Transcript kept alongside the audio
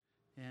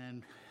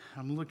And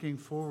I'm looking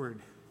forward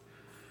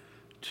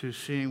to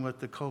seeing what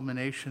the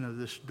culmination of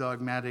this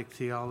dogmatic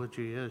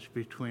theology is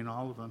between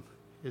all of them.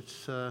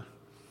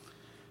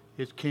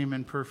 It came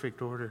in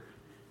perfect order.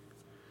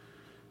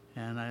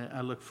 And I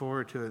look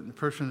forward to it. And the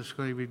person that's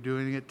going to be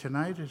doing it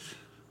tonight is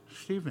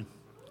Stephen.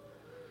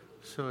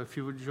 So if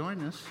you would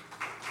join us.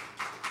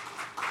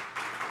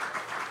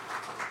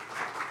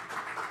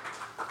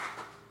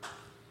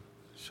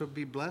 So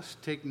be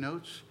blessed, take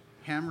notes,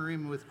 hammer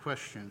him with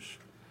questions.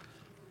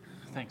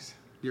 Thanks.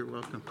 You're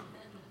welcome.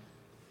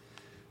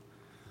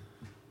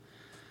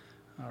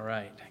 All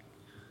right.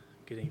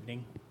 Good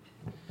evening.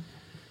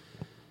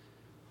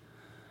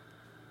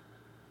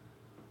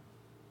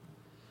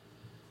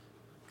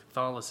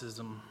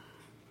 Catholicism.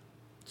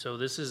 So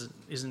this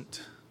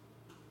isn't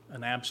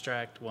an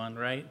abstract one,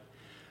 right?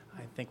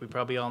 I think we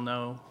probably all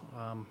know,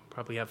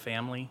 probably have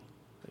family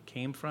that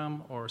came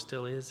from or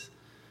still is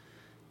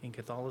in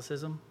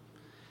Catholicism.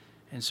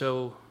 And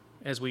so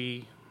as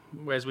we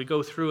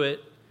go through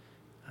it,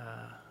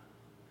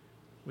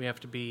 we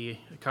have to be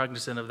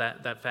cognizant of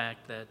that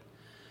fact that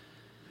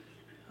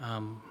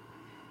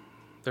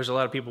there's a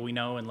lot of people we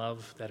know and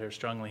love that are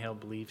strongly held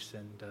beliefs,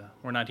 and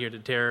we're not here to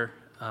tear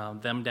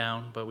them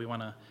down, but we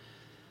want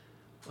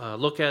to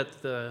look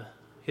at the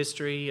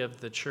history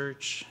of the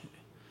church,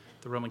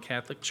 the Roman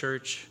Catholic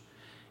Church,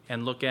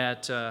 and look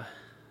at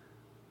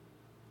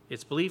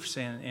its beliefs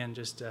and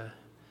just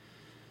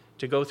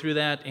to go through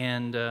that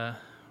and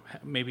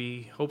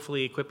maybe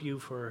hopefully equip you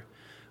for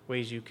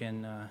ways you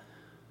can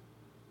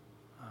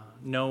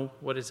know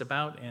what it's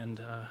about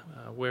and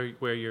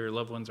where your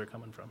loved ones are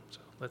coming from. So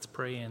let's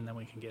pray and then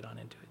we can get on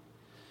into it.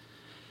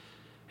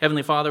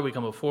 Heavenly Father, we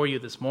come before you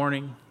this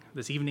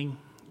evening,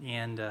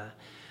 and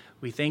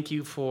we thank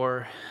you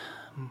for,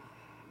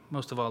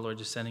 most of all, Lord,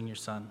 just sending your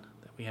Son,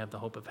 that we have the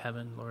hope of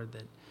heaven, Lord,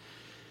 that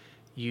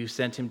you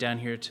sent him down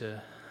here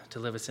to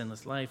live a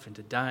sinless life and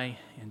to die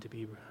and to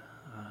be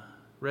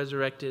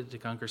resurrected to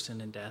conquer sin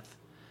and death.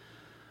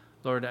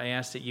 Lord, I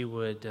ask that you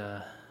would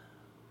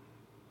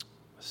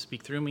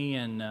speak through me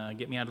and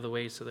get me out of the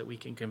way so that we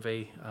can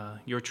convey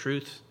your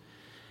truth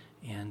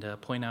and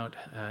point out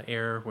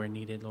error where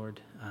needed, Lord.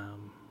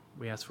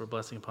 We ask for a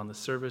blessing upon the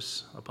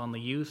service, upon the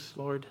youth,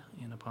 Lord,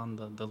 and upon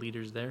the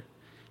leaders there.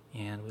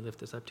 And we lift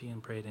this up to you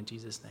and pray it in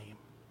Jesus' name.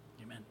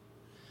 Amen.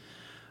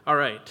 All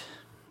right.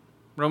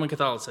 Roman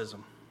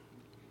Catholicism.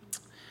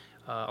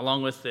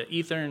 Along with the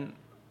Eastern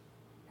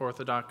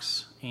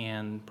Orthodox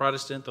and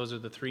Protestant, those are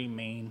the three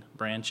main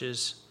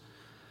branches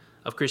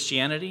of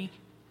Christianity.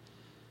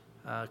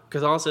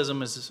 Catholicism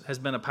has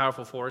been a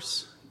powerful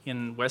force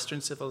in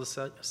Western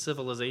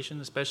civilization,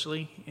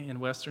 especially in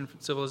Western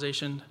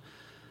civilization,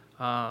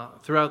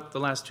 throughout the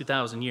last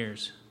 2,000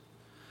 years.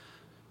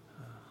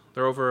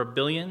 There are over 1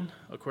 billion,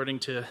 according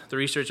to the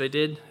research I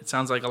did. It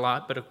sounds like a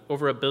lot, but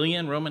over 1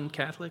 billion Roman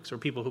Catholics, or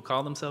people who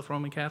call themselves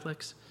Roman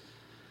Catholics.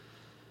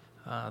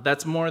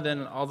 That's more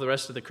than all the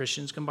rest of the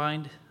Christians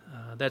combined.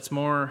 That's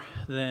more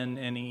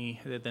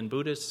than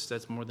Buddhists.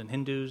 That's more than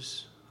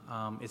Hindus.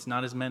 It's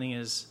not as many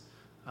as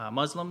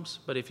Muslims,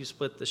 but if you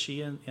split the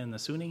Shia and the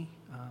Sunni,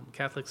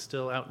 Catholics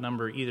still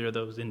outnumber either of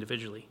those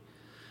individually.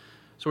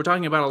 So we're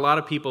talking about a lot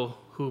of people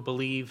who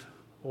believe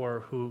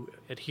or who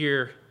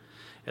adhere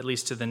at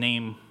least to the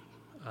name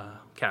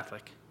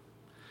Catholic.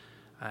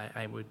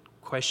 I would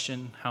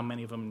question how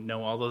many of them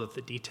know all of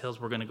the details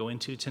we're going to go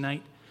into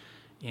tonight.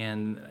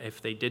 And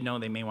if they did know,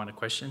 they may want to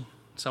question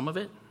some of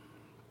it.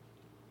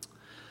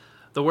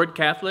 The word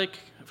Catholic,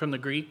 from the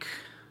Greek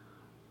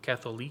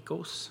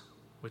katholikos,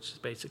 which is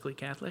basically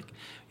Catholic,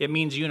 it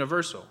means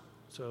universal.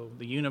 So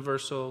the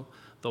universal,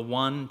 the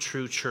one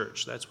true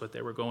church, that's what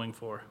they were going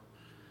for.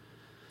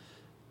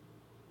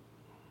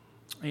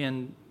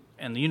 And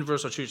the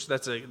universal church,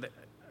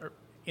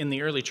 in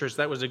the early church,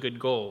 that was a good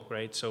goal,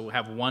 right? So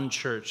have one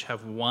church,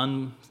 have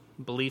one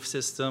belief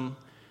system,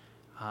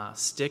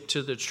 stick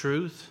to the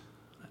truth.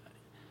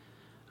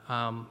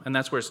 And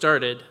that's where it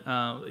started.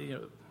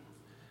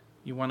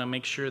 You want to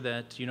make sure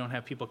that you don't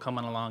have people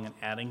coming along and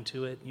adding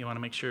to it. You want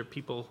to make sure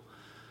people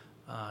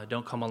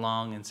don't come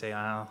along and say,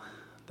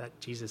 that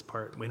Jesus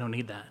part, we don't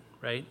need that,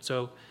 right?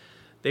 So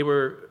they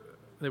were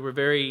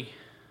very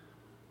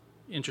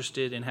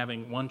interested in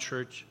having one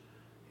church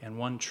and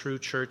one true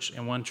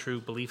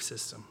belief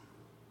system.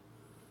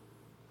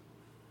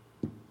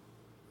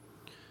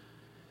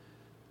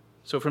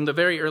 So from the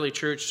very early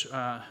church,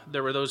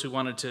 there were those who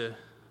wanted to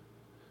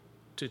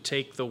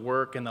take the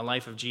work and the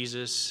life of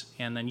Jesus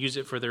and then use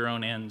it for their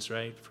own ends,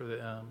 right?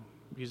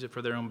 Use it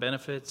for their own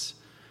benefits,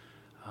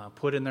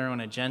 put in their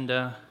own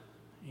agenda,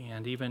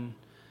 and even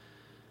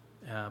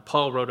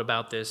Paul wrote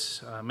about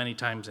this many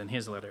times in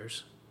his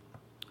letters.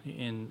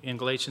 In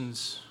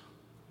Galatians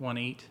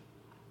 1:8,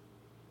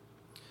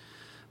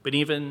 but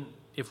even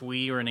if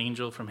we or an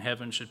angel from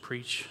heaven should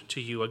preach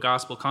to you a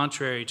gospel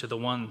contrary to the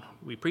one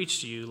we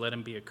preach to you, let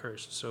him be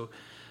accursed. So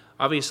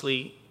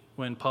obviously,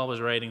 when Paul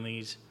was writing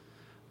these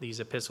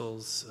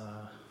epistles,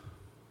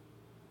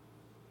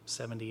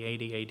 70,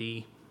 80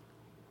 AD,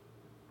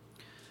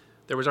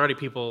 there was already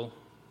people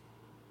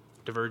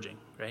diverging,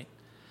 right?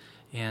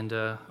 and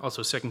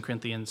also 2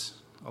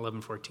 Corinthians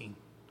 11:14.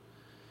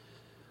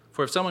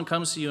 For if someone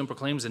comes to you and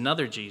proclaims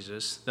another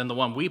Jesus than the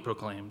one we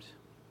proclaimed,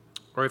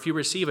 or if you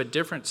receive a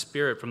different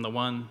spirit from the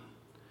one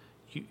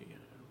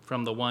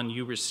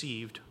you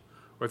received,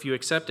 or if you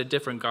accept a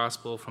different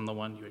gospel from the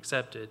one you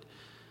accepted,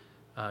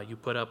 you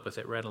put up with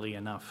it readily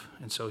enough.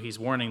 And so he's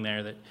warning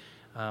there that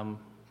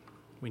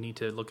we need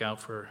to look out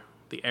for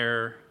the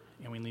error,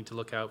 and we need to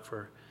look out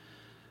for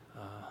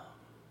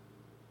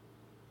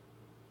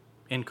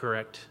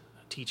incorrect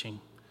teaching.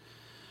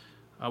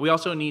 We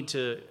also need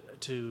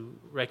to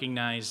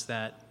recognize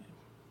that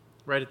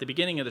right at the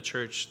beginning of the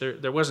church,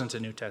 there wasn't a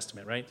New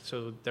Testament, right?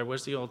 So there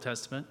was the Old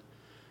Testament,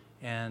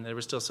 and there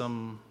was still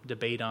some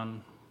debate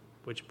on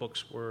which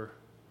books were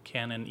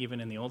canon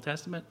even in the Old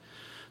Testament.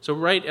 So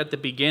right at the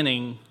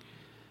beginning,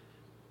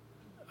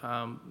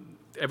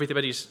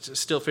 everybody's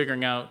still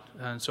figuring out,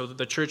 and so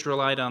the church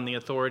relied on the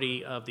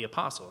authority of the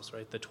apostles,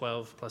 right? The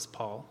 12 plus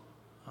Paul,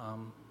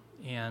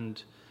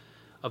 and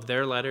of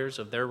their letters,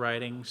 of their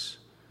writings,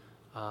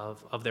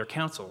 of their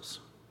councils.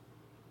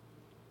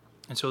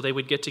 And so they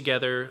would get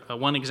together.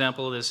 One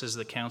example of this is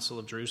the Council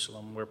of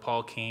Jerusalem, where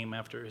Paul came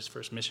after his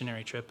first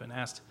missionary trip and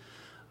asked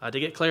to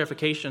get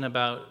clarification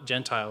about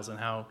Gentiles and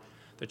how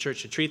the church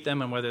should treat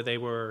them, and whether they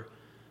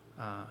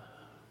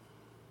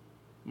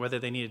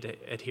needed to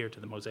adhere to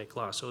the Mosaic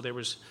Law. So there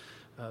was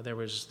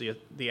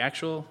the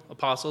actual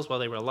apostles while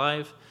they were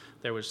alive.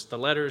 There was the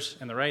letters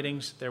and the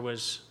writings. There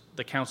was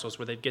the councils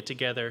where they'd get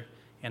together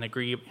and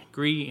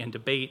agree and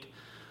debate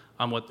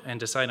on and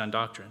decide on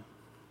doctrine.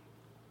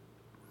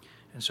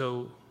 And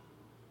so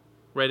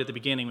right at the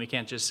beginning, we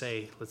can't just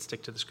say, let's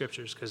stick to the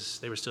scriptures, because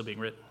they were still being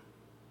written.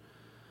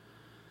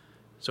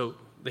 So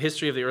the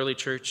history of the early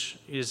church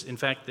is, in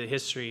fact, the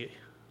history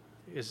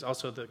is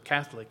also the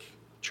Catholic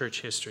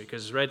church history,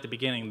 because right at the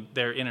beginning,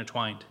 they're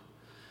intertwined.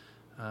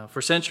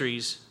 For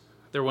centuries,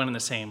 they're one and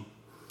the same.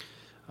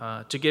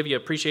 To give you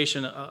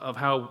appreciation of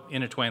how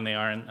intertwined they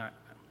are, and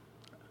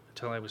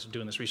until I was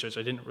doing this research,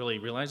 I didn't really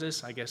realize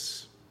this. I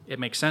guess it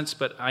makes sense,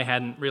 but I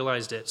hadn't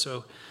realized it.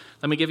 So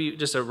let me give you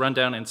just a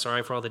rundown, and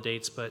sorry for all the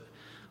dates, but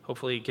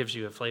hopefully it gives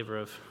you a flavor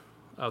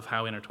of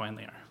how intertwined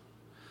they are.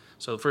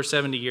 So the first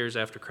 70 years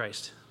after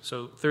Christ.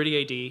 So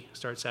 30 AD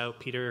starts out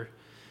Peter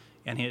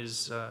and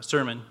his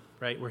sermon,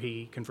 right, where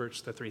he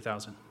converts the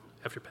 3,000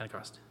 after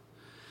Pentecost.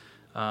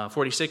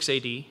 46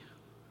 AD,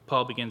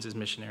 Paul begins his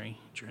missionary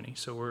journey.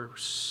 So we're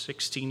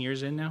 16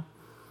 years in now.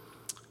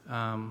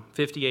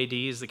 50 AD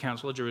is the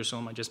Council of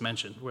Jerusalem I just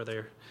mentioned, where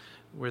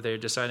they're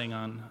deciding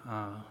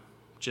on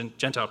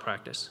Gentile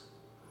practice.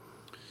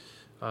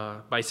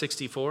 By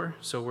 64,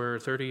 so we're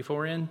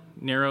 34 in,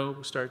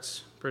 Nero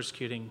starts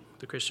persecuting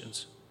the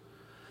Christians.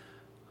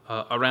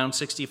 Around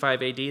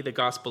 65 AD, the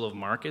Gospel of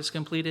Mark is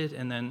completed,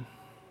 and then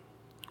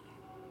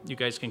you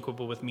guys can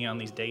quibble with me on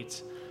these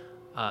dates.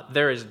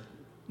 There is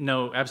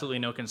absolutely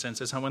no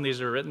consensus on when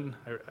these are written.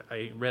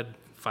 I read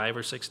 5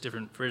 or 6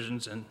 different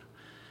versions, and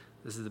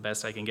this is the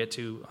best I can get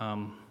to.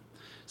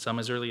 Some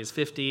as early as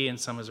 50, and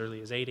some as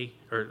early as 80,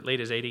 or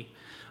late as 80.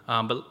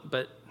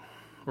 But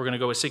we're going to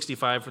go with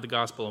 65 for the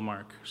Gospel of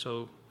Mark.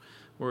 So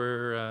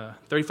we're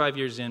 35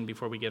 years in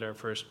before we get our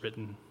first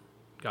written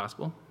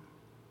gospel.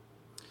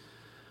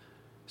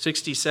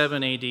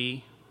 67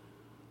 AD,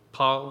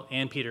 Paul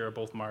and Peter are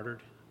both martyred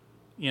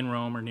in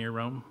Rome or near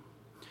Rome.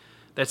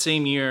 That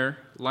same year,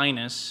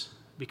 Linus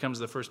becomes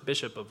the first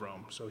bishop of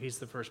Rome, so he's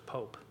the first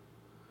pope.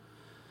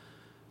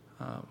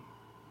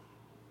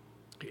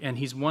 And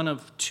he's one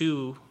of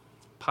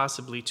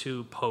possibly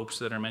two popes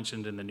that are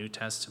mentioned in the New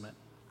Testament.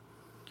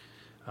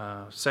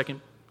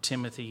 2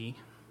 Timothy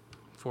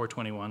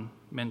 4:21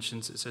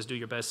 mentions, it says, "Do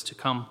your best to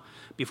come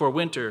before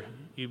winter.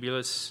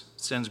 Eubulus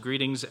sends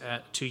greetings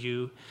to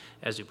you,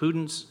 as do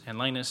Pudens and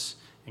Linus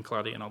and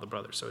Claudia and all the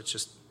brothers." So it's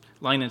just,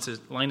 Linus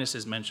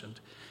is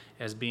mentioned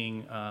as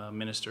being a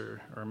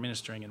minister or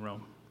ministering in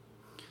Rome.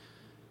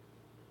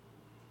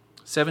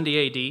 70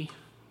 AD,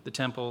 the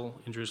temple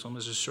in Jerusalem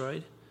is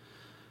destroyed.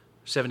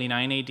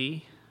 79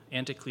 AD,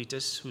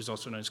 Anticletus, who's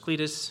also known as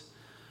Cletus,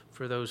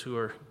 for those who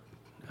are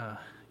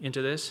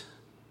into this,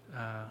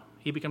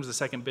 he becomes the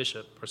second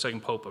bishop or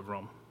second pope of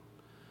Rome.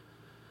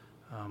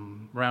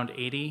 Around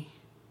 80,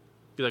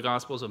 the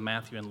Gospels of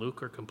Matthew and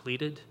Luke are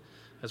completed,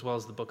 as well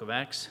as the book of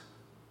Acts.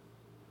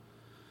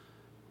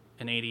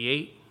 In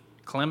 88,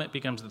 Clement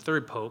becomes the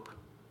third pope.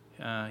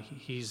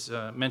 He's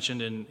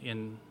mentioned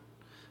in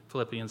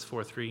Philippians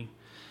 4:3.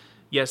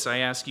 "Yes, I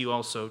ask you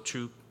also,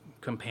 true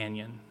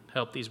companion,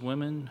 help these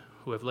women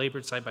who have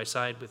labored side by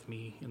side with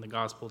me in the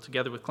gospel,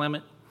 together with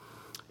Clement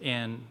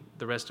and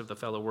the rest of the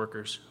fellow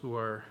workers who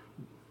are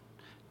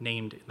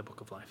named in the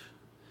book of life."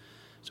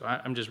 So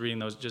I'm just reading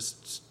those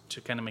just to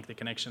kind of make the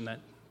connection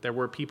that there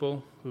were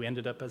people who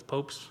ended up as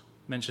popes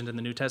mentioned in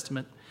the New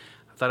Testament.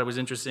 I thought it was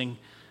interesting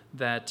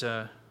that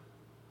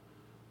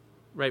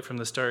right from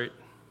the start,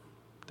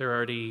 they've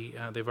already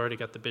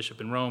got the bishop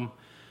in Rome.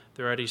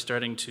 They're already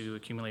starting to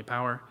accumulate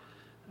power.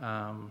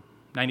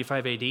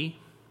 95 AD,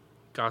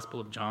 Gospel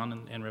of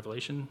John and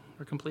Revelation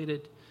are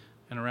completed,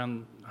 and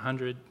around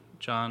 100,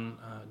 John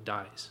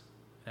dies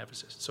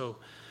Ephesus. So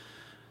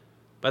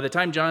by the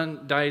time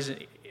John dies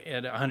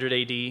at 100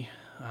 AD,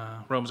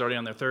 Rome's already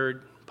on their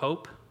third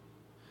pope.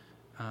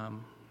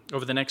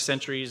 Over the next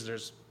centuries,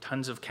 there's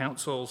tons of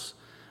councils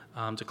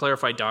to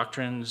clarify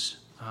doctrines.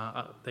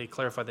 They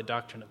clarify the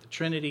doctrine of the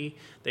Trinity.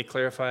 They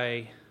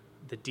clarify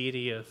the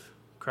deity of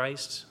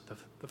Christ,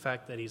 the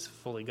fact that he's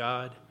fully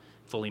God,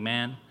 fully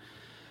man.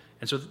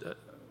 And so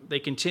they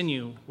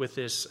continue with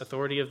this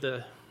authority of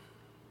the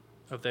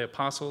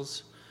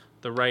apostles,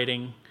 the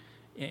writing,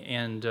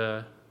 and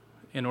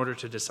in order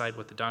to decide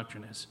what the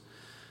doctrine is.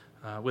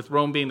 With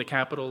Rome being the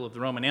capital of the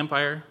Roman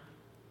Empire,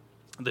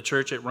 the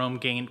church at Rome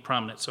gained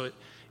prominence. So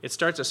it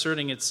starts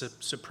asserting its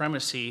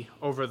supremacy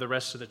over the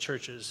rest of the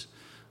churches,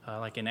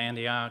 like in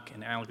Antioch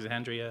and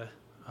Alexandria,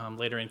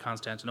 later in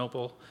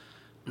Constantinople,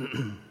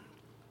 and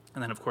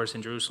then, of course,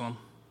 in Jerusalem.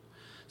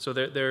 So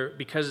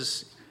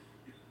because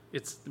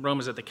Rome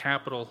is at the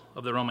capital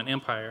of the Roman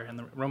Empire, and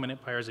the Roman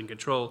Empire is in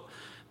control,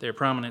 their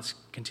prominence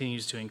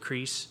continues to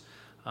increase.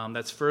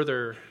 That's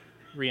further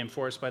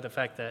reinforced by the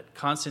fact that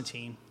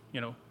Constantine,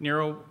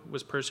 Nero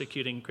was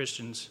persecuting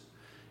Christians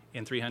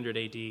in 300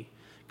 AD.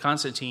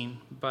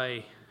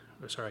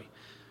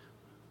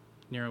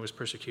 Nero was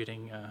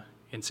persecuting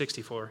in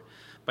 64.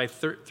 By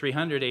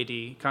 300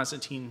 AD,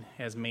 Constantine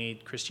has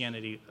made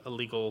Christianity a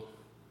legal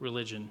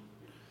religion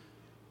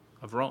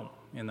of Rome,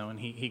 and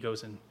he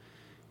goes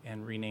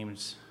and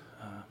renames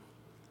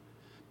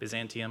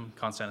Byzantium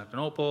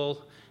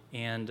Constantinople,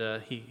 and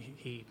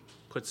he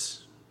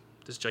puts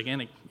this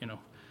gigantic,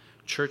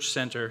 church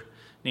center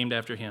named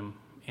after him,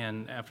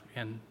 and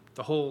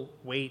the whole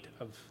weight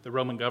of the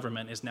Roman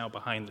government is now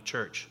behind the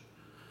church.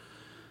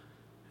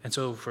 And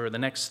so for the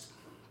next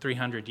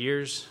 300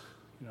 years,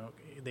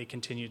 they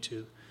continue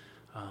to,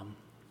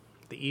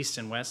 the East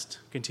and West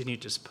continue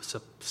to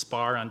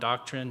spar on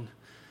doctrine.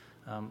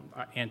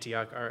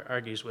 Antioch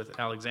argues with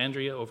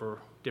Alexandria over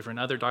different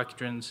other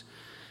doctrines.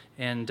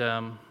 And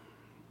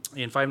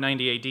in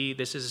 590 AD,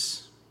 this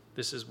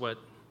is what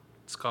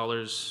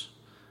scholars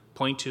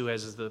point to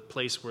as the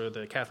place where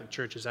the Catholic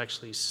Church is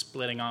actually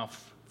splitting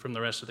off from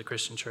the rest of the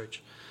Christian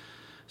church.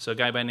 So a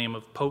guy by the name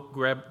of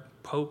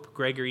Pope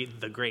Gregory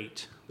the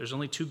Great. There's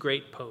only 2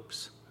 great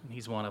popes, and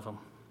he's one of them.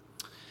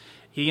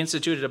 He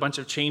instituted a bunch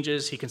of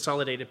changes. He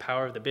consolidated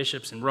power of the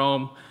bishops in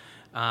Rome,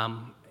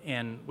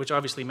 and which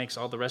obviously makes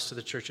all the rest of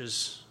the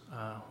churches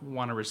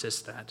want to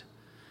resist that.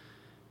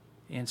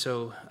 And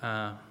so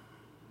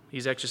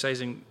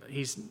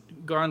he's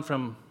gone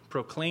from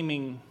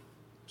proclaiming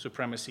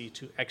supremacy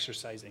to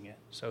exercising it.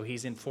 So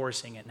he's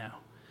enforcing it now.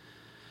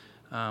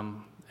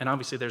 And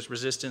obviously there's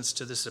resistance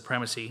to this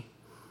supremacy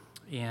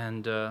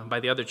and by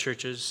the other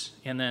churches.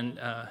 And then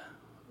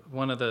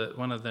one of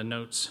the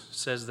notes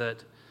says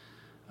that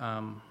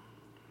at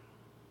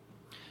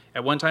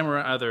one time or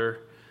other,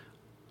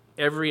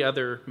 every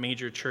other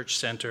major church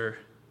center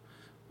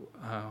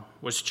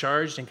was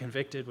charged and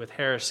convicted with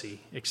heresy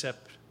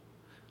except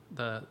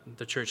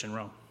the church in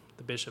Rome,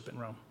 the bishop in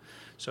Rome.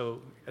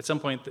 So at some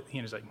point,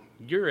 he was like,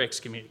 you're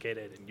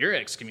excommunicated, and you're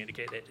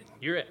excommunicated, and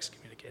you're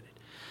excommunicated.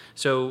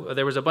 So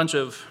there was a bunch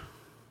of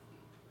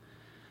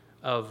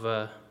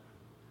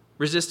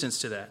resistance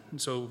to that.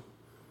 And so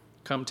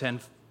come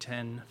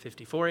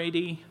 1054 AD,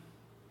 the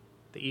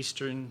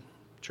Eastern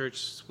Church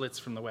splits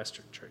from the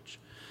Western Church.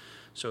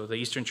 So the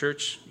Eastern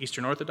Church,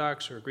 Eastern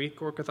Orthodox or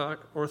Greek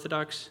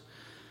Orthodox,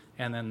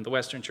 and then the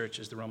Western Church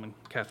is the Roman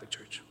Catholic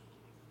Church.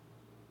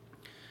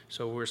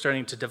 So we're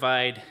starting to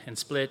divide and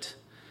split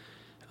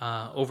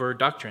over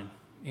doctrine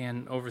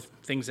and over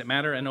things that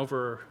matter and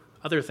over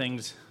other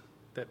things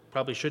that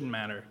probably shouldn't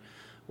matter.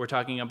 We're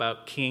talking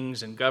about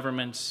kings and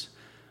governments,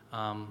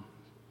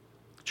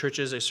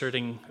 churches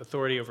asserting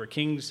authority over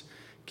kings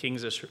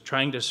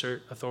trying to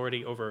assert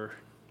authority over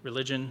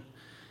religion.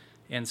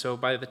 And so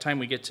by the time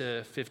we get to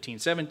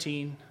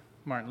 1517,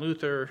 Martin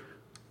Luther,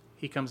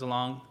 he comes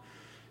along,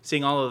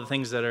 seeing all of the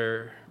things that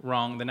are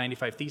wrong. The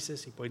 95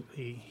 Thesis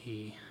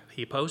he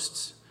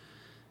posts,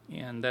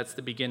 and that's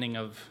the beginning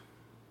of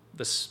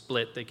the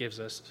split that gives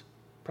us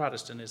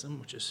Protestantism,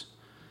 which is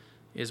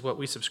what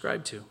we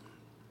subscribe to.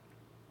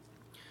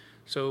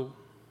 So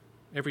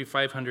every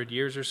 500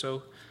 years or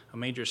so, a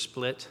major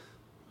split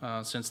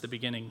since the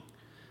beginning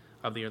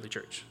of the early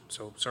church.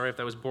 So sorry if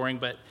that was boring,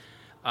 but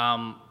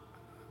I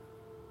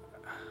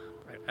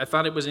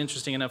thought it was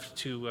interesting enough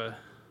to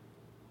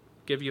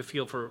give you a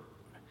feel for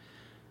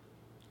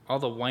all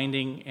the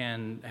winding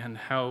and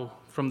how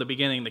from the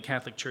beginning the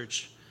Catholic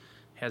Church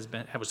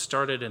was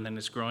started and then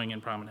is growing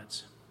in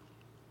prominence.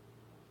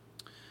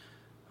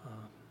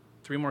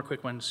 3 more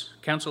quick ones.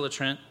 Council of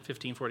Trent,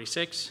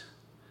 1546.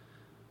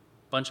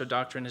 Bunch of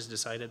doctrine is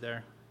decided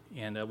there,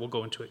 and we'll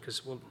go into it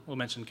because we'll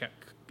mention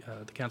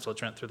the Council of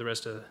Trent through the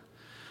rest of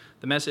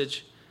the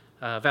message.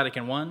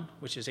 Vatican I,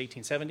 which is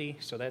 1870,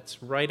 so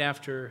that's right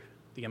after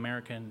the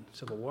American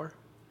Civil War.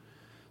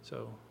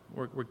 So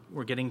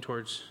we're getting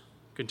towards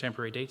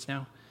contemporary dates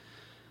now.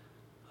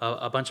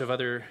 A bunch of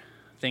other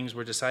things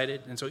were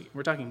decided, and so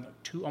we're talking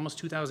almost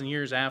 2,000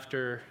 years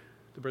after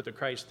the birth of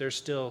Christ. They're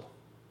still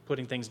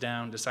putting things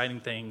down, deciding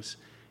things,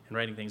 and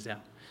writing things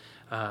down.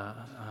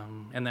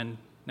 And then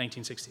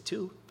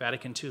 1962,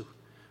 Vatican II,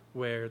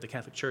 where the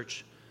Catholic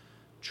Church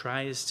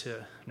tries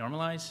to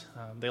normalize.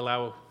 They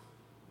allow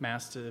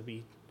Mass to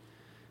be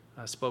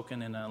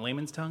spoken in a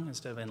layman's tongue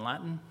instead of in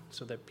Latin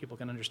so that people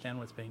can understand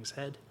what's being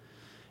said.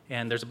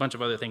 And there's a bunch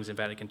of other things in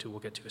Vatican II we'll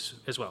get to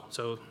as well.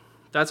 So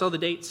that's all the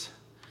dates.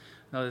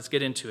 Now let's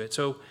get into it.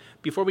 So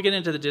before we get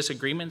into the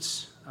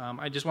disagreements,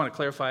 I just want to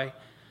clarify.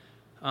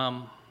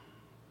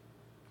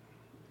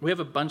 We have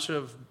a bunch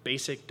of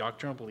basic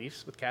doctrinal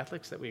beliefs with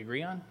Catholics that we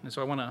agree on. And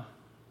so I want to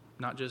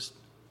not just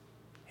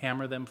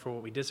hammer them for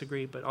what we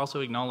disagree, but also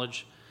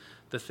acknowledge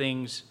the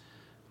things,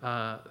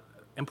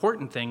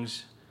 important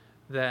things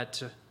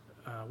that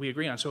we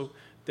agree on. So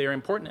they're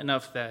important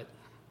enough that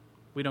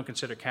we don't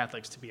consider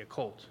Catholics to be a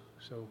cult.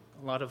 So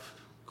a lot of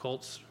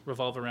cults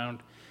revolve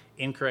around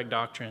incorrect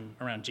doctrine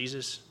around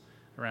Jesus,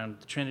 around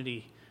the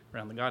Trinity,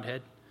 around the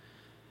Godhead.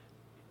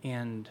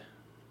 And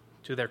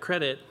to their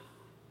credit,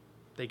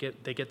 they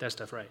get that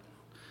stuff right.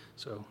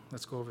 So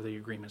let's go over the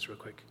agreements real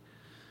quick.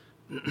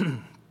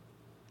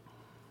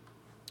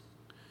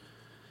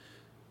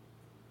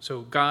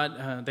 So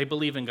God, they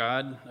believe in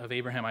God of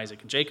Abraham,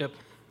 Isaac, and Jacob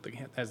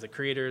as the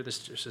creator, the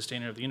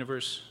sustainer of the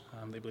universe.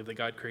 They believe that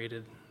God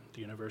created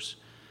the universe.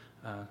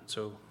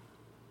 So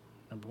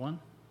number one.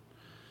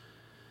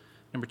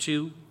 Number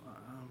two,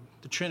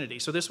 the Trinity.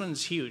 So this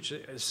one's huge.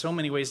 There's so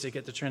many ways to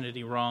get the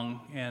Trinity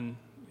wrong, and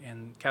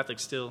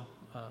Catholics still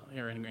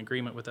are in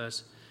agreement with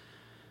us.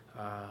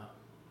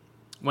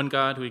 One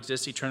God who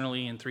exists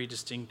eternally in three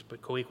distinct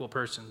but co-equal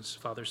persons,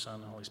 Father,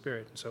 Son, and Holy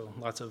Spirit. So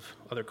lots of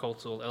other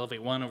cults will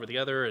elevate one over the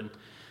other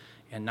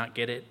and not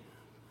get it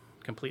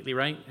completely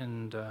right.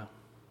 And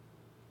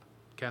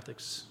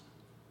Catholics,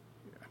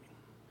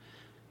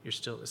 it's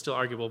still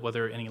arguable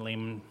whether any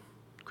layman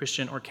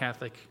Christian or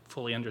Catholic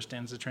fully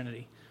understands the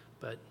Trinity,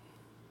 but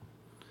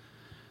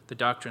the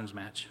doctrines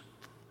match.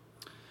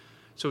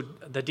 So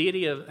the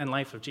deity and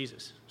life of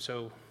Jesus.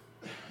 So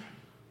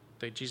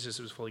that Jesus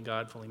was fully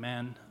God, fully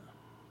man.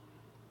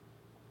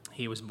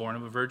 He was born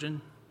of a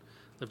virgin,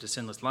 lived a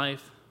sinless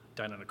life,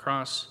 died on a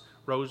cross,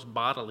 rose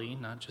bodily,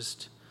 not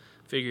just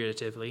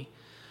figuratively,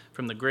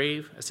 from the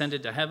grave,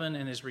 ascended to heaven,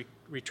 and is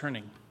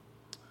returning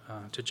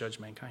to judge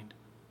mankind.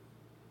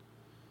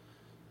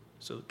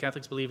 So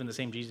Catholics believe in the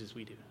same Jesus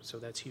we do, so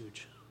that's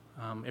huge.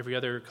 Every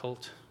other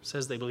cult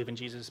says they believe in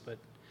Jesus, but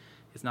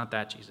it's not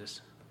that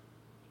Jesus.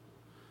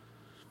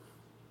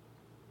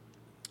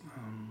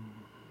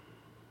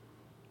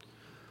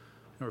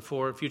 Number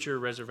four, future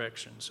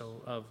resurrection,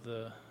 so of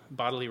the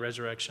bodily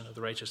resurrection of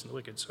the righteous and the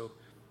wicked. So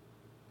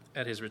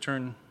at his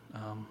return,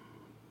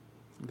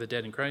 the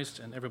dead in Christ,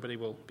 and everybody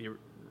will be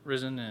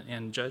risen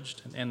and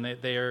judged, and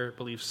their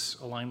beliefs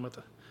align with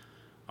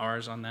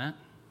ours on that,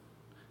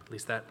 at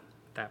least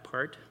that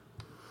part.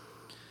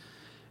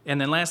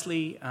 And then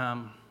lastly,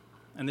 and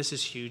this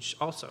is huge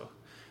also,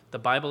 the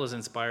Bible is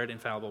inspired,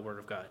 infallible Word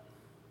of God.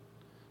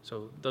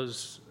 So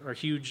those are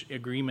huge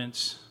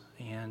agreements,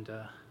 and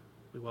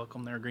we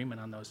welcome their agreement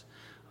on those.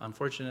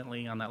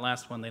 Unfortunately, on that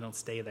last one, they don't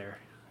stay there,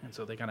 and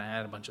so they kind of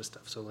add a bunch of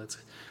stuff. So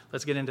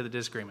let's get into the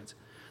disagreements.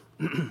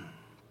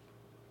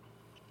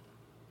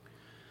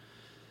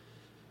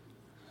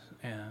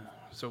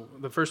 So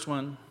the first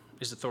one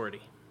is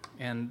authority,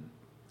 and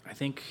I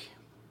think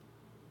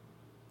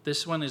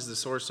this one is the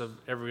source of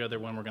every other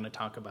one we're going to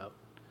talk about.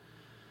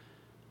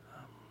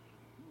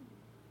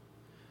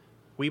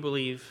 We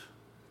believe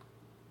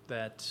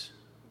that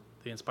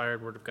the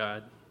inspired Word of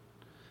God,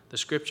 the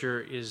Scripture,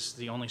 is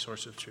the only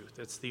source of truth.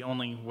 It's the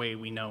only way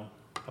we know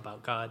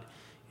about God,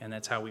 and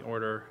that's how we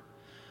order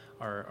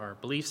our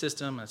belief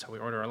system. That's how we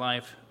order our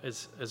life,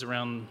 is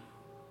around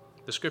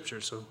the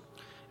Scriptures. So,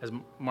 as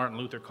Martin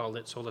Luther called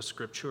it, sola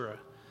scriptura,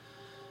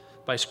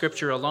 by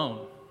Scripture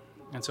alone.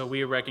 And so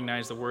we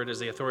recognize the Word as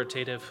the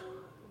authoritative,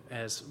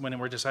 as when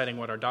we're deciding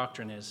what our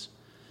doctrine is.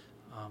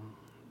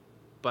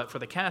 But for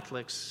the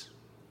Catholics,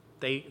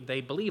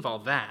 they believe all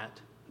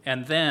that,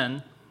 and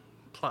then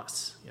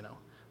plus,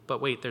 But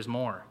wait, there's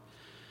more.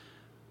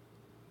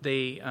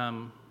 They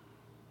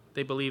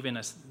believe in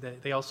us.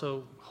 They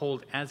also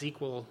hold as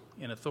equal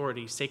in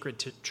authority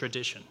sacred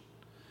tradition.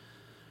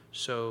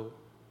 So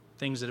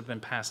things that have been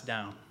passed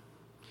down.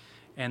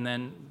 And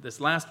then this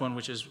last one,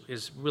 which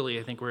is really,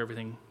 I think, where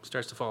everything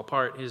starts to fall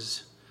apart,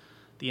 is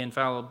the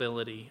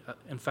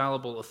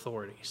infallible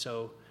authority.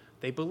 So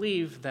they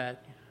believe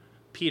that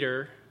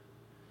Peter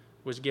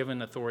was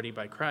given authority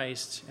by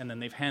Christ, and then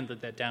they've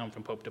handed that down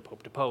from pope to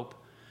pope to pope,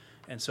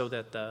 and so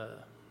that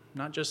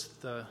not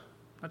just the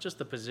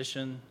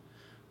position,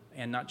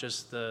 and not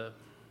just the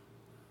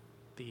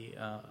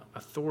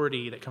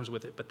authority that comes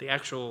with it, but the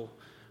actual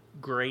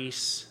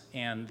grace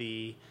and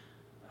the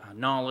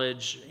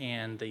knowledge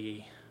and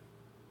the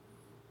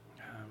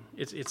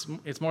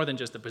it's more than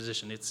just the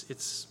position.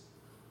 It's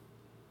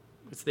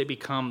they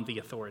become the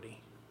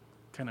authority,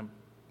 kind of.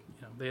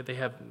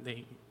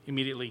 They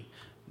immediately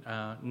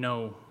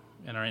know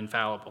and are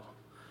infallible.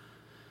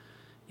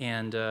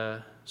 And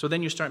so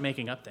then you start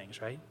making up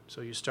things, right?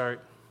 So you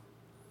start.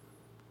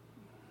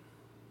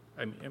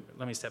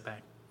 Let me step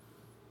back.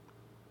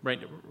 right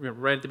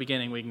at the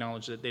beginning, we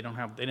acknowledge that they didn't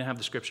have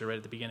the scripture right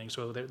at the beginning.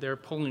 So they're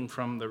pulling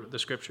from the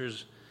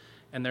scriptures,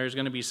 and there's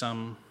going to be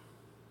some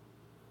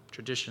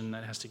tradition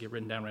that has to get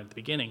written down right at the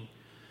beginning.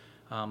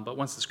 But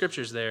once the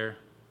scripture's there,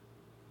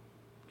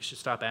 you should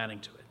stop adding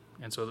to it.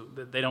 And so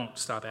they don't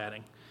stop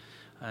adding.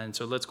 And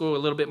so let's go a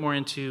little bit more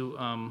into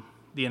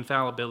the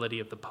infallibility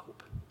of the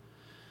Pope.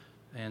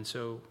 And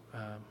so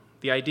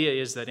the idea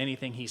is that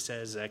anything he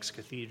says ex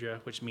cathedra,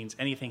 which means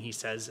anything he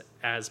says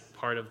as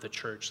part of the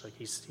church, like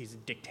he's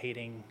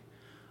dictating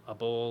a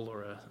bull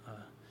or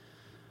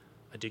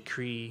a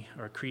decree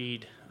or a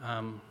creed,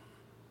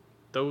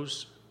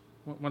 those,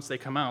 once they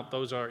come out,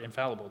 those are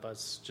infallible.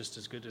 That's just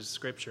as good as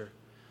Scripture.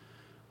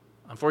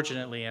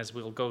 Unfortunately, as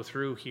we'll go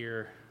through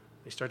here,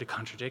 they start to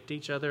contradict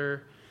each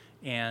other,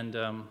 and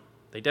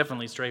they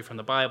definitely stray from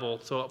the Bible.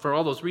 So for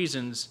all those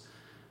reasons,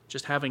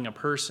 just having a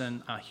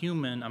person, a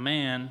human, a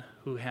man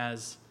who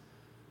has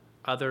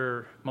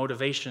other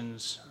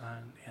motivations,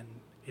 and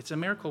it's a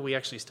miracle we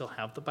actually still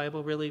have the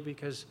Bible, really,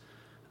 because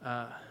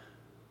I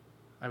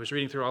was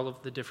reading through all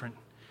of the different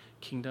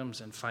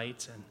kingdoms and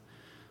fights and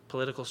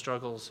political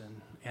struggles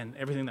and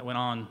everything that went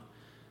on.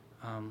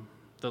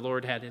 The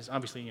Lord had his,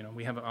 obviously,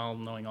 we have an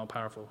all-knowing,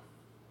 all-powerful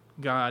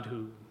God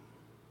who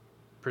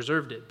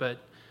preserved it, but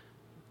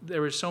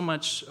there was so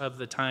much of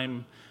the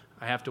time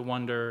I have to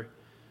wonder,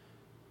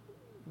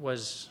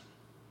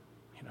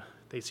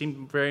 they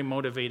seemed very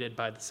motivated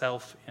by the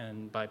self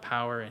and by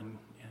power and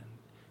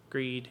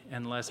greed,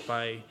 and less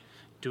by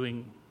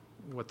doing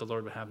what the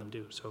Lord would have them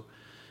do. So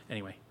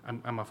anyway,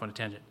 I'm off on a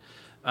tangent.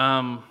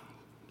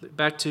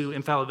 Back to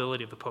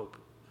infallibility of the Pope.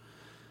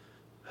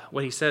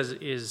 What he says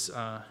is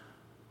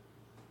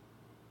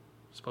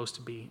supposed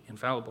to be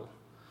infallible.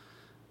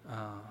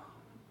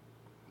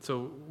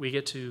 So we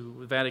get to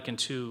Vatican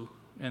II,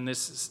 and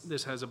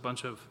this has a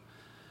bunch of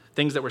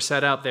things that were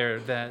set out there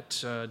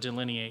that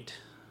delineate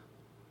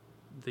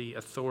the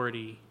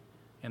authority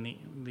and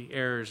the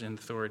errors in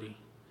authority.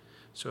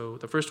 So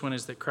the first one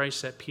is that Christ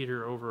set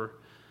Peter over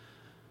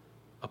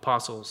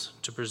apostles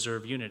to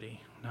preserve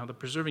unity. Now the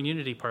preserving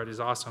unity part is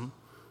awesome,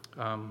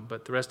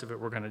 but the rest of it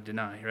we're going to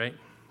deny, right?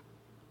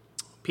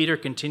 Peter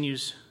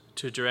continues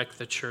to direct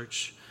the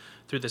church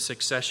through the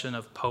succession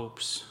of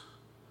popes,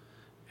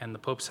 and the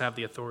popes have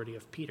the authority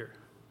of Peter.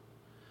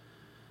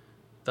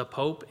 The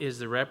Pope is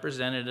the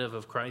representative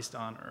of Christ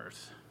on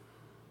earth.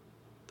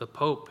 The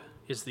Pope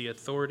is the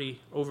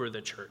authority over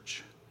the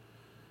church.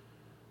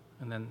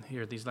 And then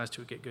here, these last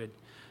two get good.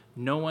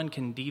 No one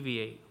can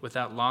deviate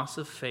without loss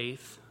of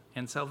faith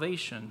and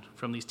salvation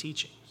from these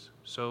teachings.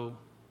 So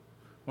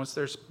once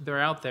they're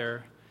out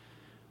there,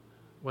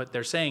 what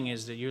they're saying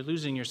is that you're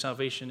losing your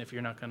salvation if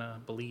you're not going to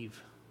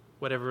believe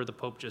whatever the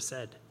Pope just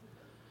said.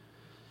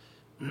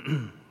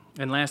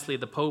 And lastly,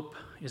 the Pope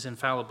is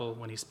infallible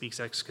when he speaks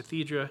ex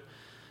cathedra,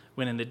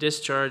 when in the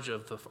discharge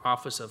of the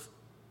office of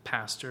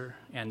pastor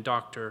and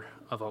doctor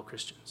of all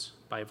Christians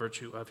by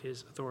virtue of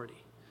his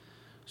authority.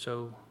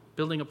 So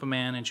building up a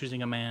man and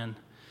choosing a man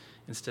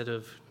instead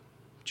of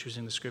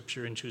choosing the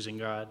Scripture and choosing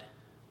God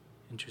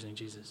and choosing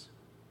Jesus.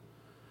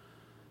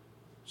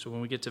 So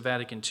when we get to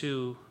Vatican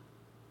II,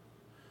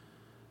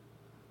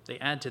 they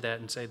add to that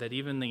and say that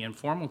even the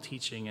informal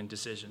teaching and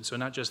decision, so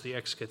not just the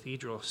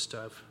ex-cathedral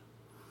stuff,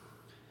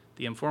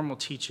 the informal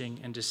teaching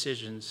and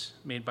decisions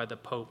made by the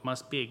Pope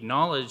must be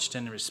acknowledged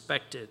and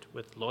respected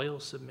with loyal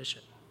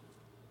submission.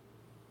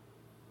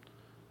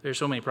 There's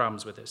so many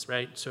problems with this,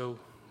 right? So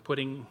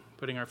putting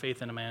our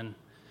faith in a man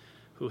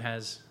who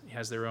has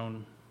their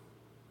own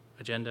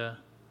agenda,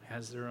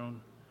 has their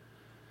own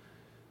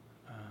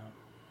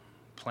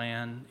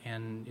plan,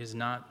 and is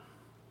not.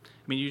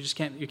 I mean, you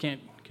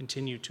can't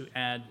continue to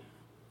add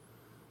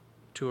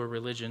to a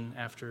religion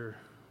after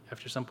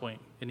some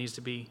point. It needs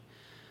to be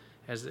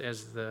as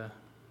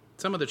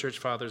some of the church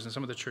fathers and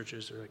some of the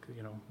churches are like,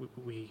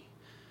 we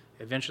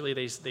eventually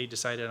they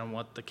decided on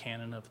what the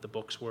canon of the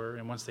books were,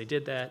 and once they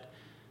did that,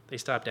 they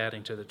stopped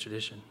adding to the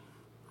tradition.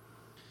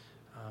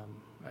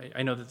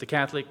 I know that the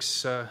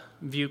Catholics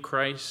view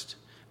Christ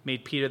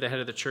made Peter the head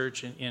of the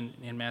church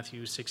in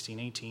Matthew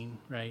 16:18,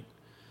 right?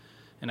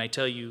 And I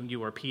tell you,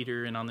 you are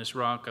Peter, and on this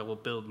rock I will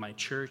build my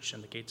church,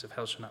 and the gates of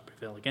hell shall not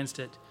prevail against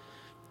it.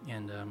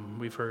 And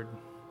we've heard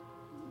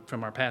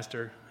from our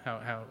pastor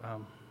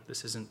how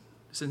this isn't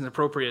an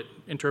appropriate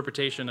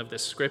interpretation of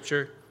this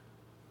scripture,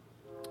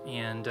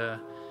 and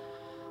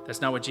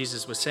that's not what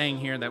Jesus was saying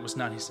here. That was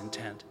not his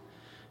intent.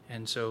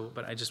 And so,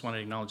 but I just want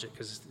to acknowledge it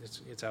because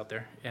it's out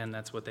there, and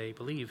that's what they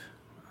believe.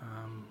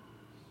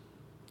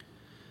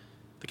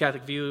 The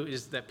Catholic view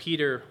is that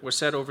Peter was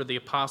set over the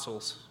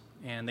apostles,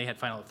 and they had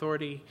final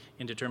authority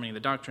in determining the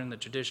doctrine, the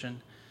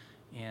tradition,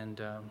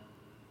 and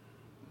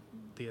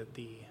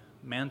the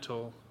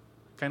mantle,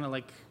 kind of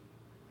like,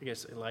 I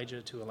guess,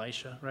 Elijah to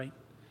Elisha, right?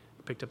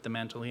 Picked up the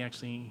mantle. He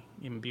actually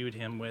imbued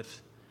him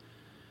with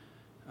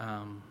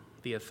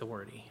the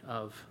authority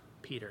of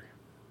Peter.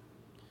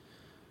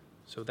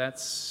 So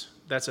that's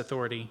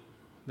authority.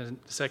 The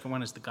second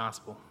one is the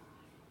gospel.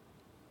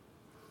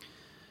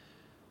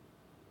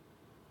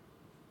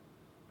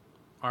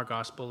 Our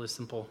gospel is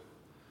simple.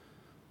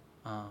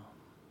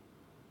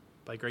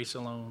 by grace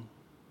alone,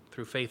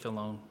 through faith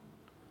alone.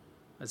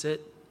 That's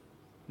it.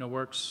 No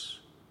works.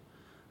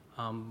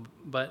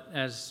 But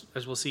as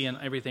we'll see in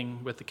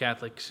everything with the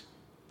Catholic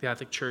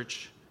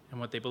Church and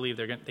what they believe,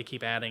 they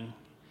keep adding,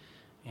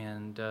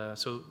 and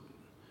so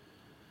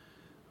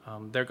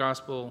their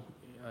gospel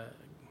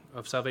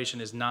of salvation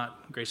is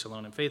not grace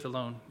alone and faith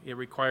alone. It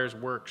requires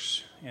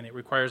works, and it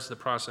requires the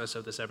process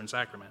of the 7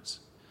 sacraments.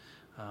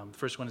 The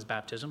first one is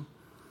baptism.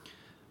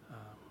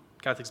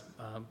 Catholics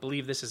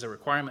believe this is a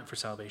requirement for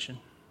salvation.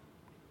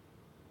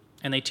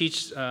 And they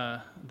teach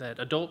that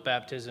adult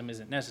baptism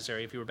isn't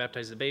necessary. If you were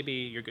baptized as a baby,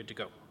 you're good to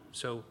go.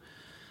 So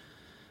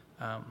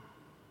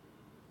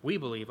we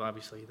believe,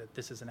 obviously, that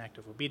this is an act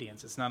of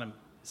obedience. It's not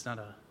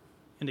a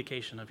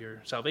indication of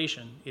your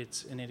salvation.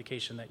 It's an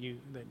indication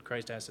that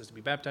Christ asked us to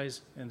be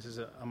baptized, and this is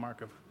a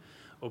mark of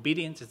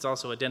obedience. It's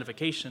also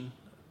identification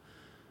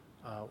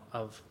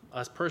of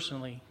us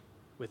personally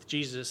with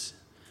Jesus,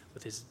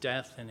 with his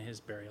death and his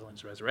burial and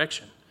his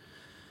resurrection.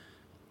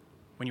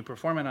 When you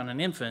perform it on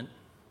an infant,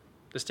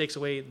 this takes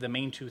away the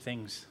main 2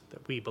 things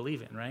that we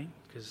believe in, right?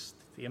 Because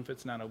the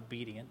infant's not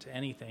obedient to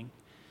anything,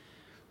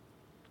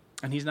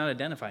 and he's not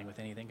identifying with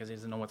anything because he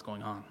doesn't know what's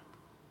going on.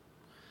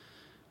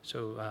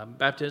 So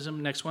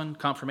baptism, next one,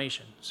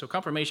 confirmation. So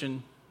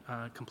confirmation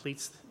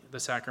completes the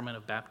sacrament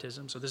of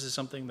baptism. So this is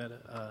something that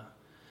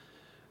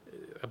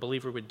a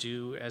believer would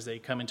do as they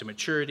come into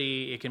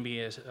maturity. It can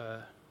be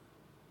a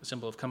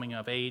symbol of coming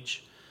of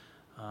age.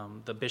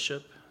 The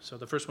bishop, so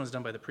the first one's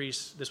done by the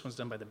priest, this one's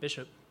done by the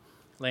bishop,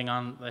 laying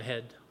on the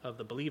head of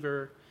the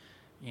believer,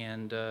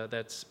 and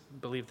that's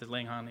believed that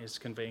laying on is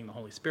conveying the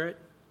Holy Spirit,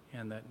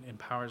 and that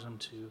empowers them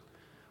to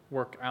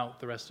work out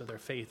the rest of their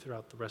faith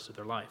throughout the rest of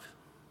their life.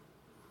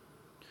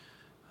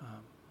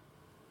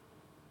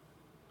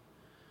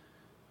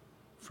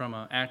 From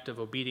an act of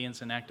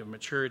obedience and act of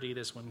maturity,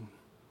 this one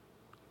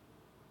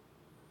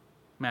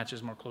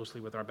matches more closely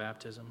with our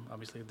baptism.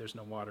 Obviously, there's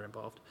no water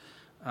involved.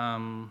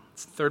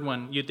 Third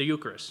one, the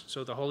Eucharist.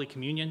 So the Holy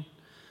Communion,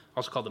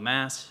 also called the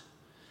Mass,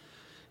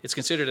 it's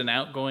considered an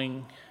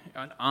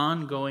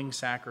ongoing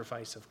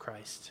sacrifice of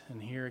Christ.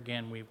 And here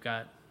again, we've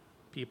got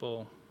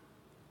people,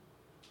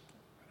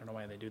 I don't know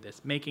why they do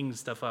this, making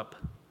stuff up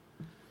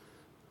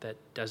that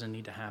doesn't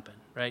need to happen,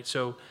 right?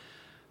 So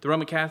the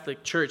Roman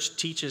Catholic Church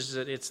teaches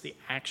that it's the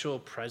actual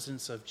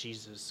presence of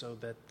Jesus, so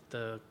that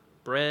the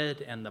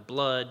bread and the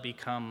blood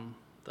become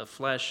the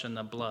flesh and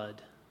the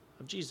blood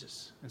of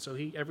Jesus. And so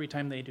every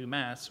time they do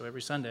Mass, so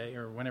every Sunday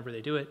or whenever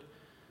they do it,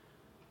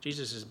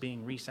 Jesus is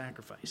being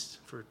re-sacrificed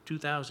for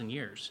 2,000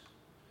 years.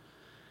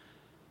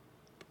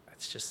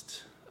 That's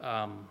just,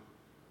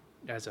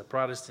 as a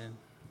Protestant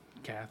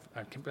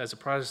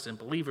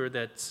believer,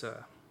 that's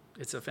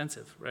it's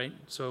offensive, right?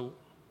 So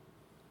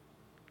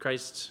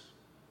Christ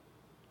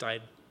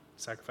died,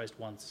 sacrificed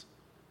once.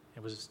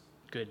 It was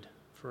good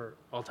for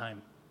all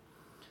time.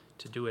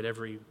 To do it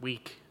every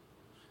week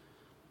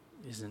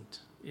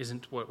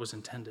isn't what was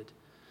intended.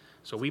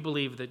 So we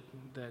believe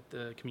that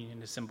the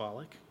communion is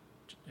symbolic,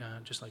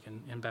 just like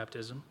in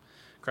baptism.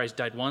 Christ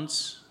died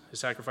once. His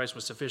sacrifice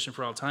was sufficient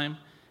for all time,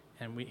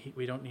 and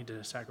we don't need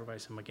to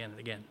sacrifice him again and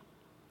again.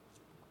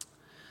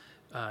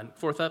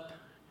 Fourth up,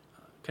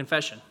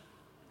 confession,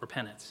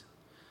 repentance.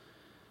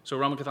 So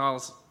Roman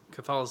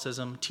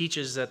Catholicism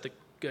teaches that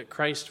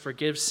Christ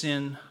forgives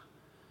sin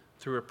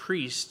through a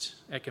priest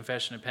at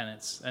confession and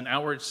penance. An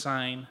outward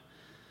sign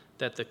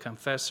that the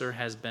confessor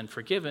has been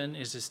forgiven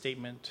is a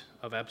statement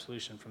of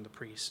absolution from the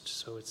priest.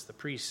 So it's the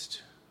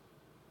priest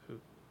who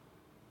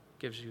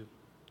gives you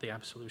the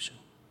absolution.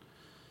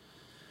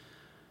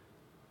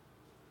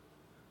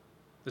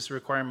 This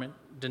requirement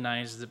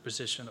denies the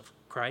position of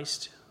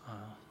Christ,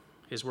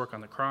 his work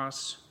on the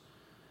cross.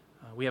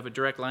 We have a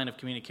direct line of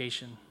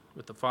communication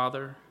with the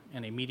Father,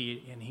 and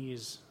he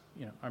is,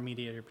 our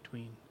mediator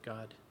between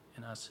God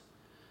and us.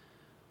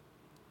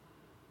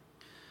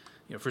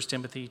 1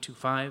 Timothy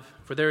 2:5,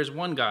 for there is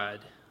one God,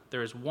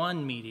 there is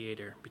one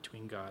mediator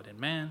between God and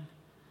man,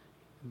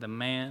 the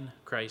man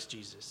Christ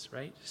Jesus,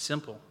 right?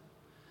 Simple.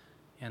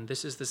 And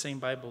this is the same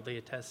Bible they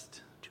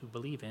attest to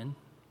believe in,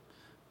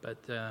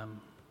 but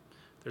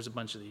there's a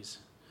bunch of these.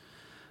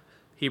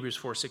 Hebrews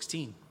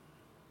 4:16,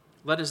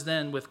 let us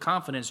then with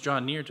confidence draw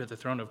near to the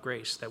throne of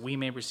grace, that we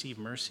may receive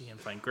mercy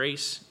and find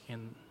grace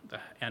and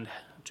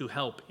to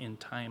help in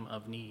time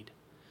of need.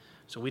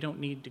 So we don't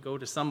need to go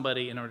to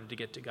somebody in order to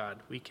get to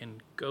God. We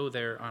can go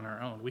there on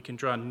our own. We can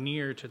draw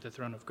near to the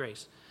throne of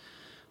grace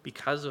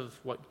because of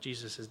what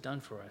Jesus has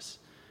done for us.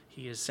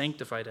 He has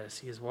sanctified us.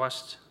 He has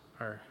washed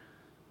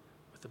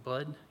with the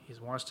blood. He has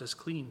washed us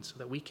clean so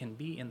that we can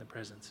be in the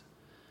presence.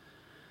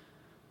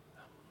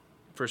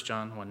 1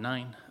 John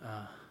 1:9,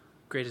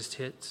 greatest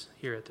hits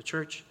here at the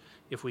church.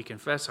 If we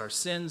confess our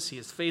sins, he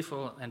is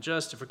faithful and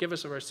just to forgive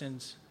us of our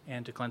sins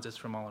and to cleanse us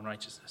from all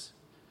unrighteousness.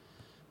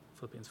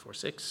 Philippians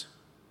 4:6.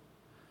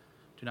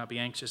 Do not be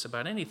anxious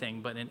about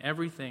anything, but in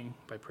everything,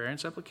 by prayer and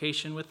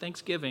supplication with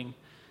thanksgiving,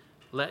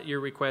 let your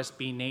requests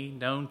be made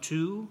known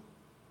to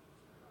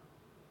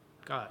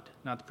God,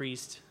 not the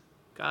priest,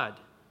 God.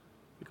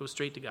 We go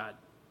straight to God.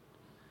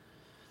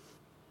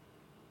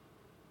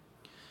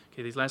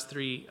 Okay, these last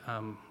three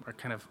are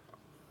kind of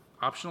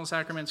optional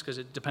sacraments because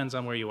it depends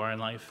on where you are in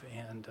life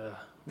and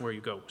where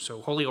you go.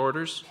 So holy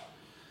orders,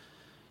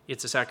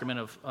 it's a sacrament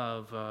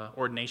of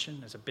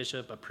ordination as a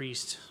bishop, a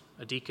priest,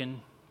 a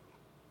deacon.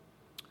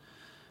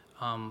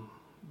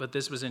 But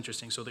this was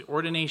interesting. So the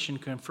ordination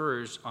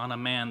confers on a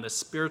man the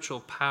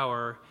spiritual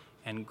power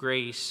and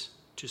grace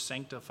to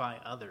sanctify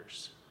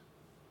others.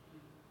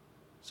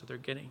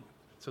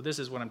 So this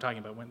is what I'm talking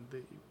about. When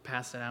they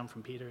pass it down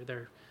from Peter,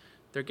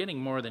 they're getting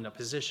more than a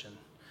position.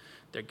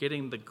 They're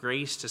getting the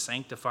grace to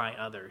sanctify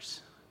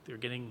others. They're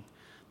getting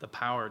the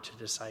power to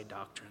decide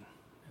doctrine.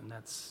 And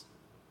that's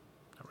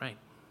all right.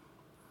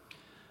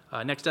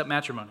 Next up,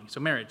 matrimony. So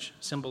marriage,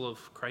 symbol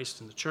of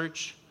Christ and the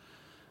church.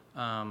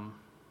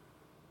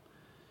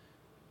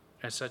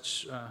 As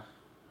such,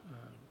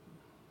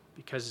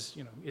 because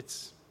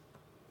it's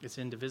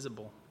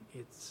indivisible.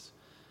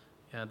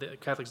 The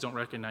Catholics don't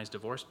recognize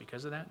divorce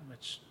because of that,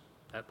 which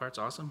that part's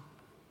awesome.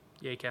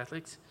 Yay,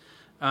 Catholics.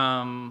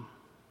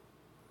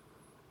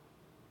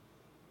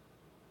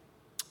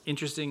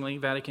 Interestingly,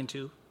 Vatican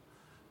II,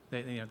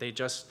 they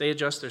adjust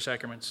their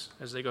sacraments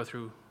as they go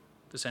through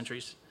the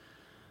centuries.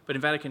 But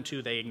in Vatican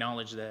II, they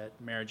acknowledge that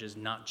marriage is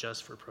not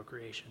just for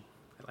procreation.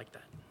 I like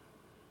that.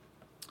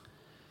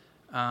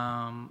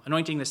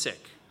 Anointing the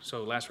sick,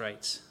 so last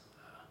rites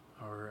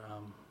or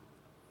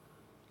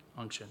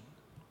unction.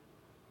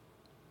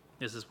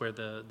 This is where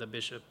the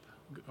bishop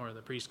or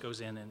the priest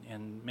goes in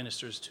and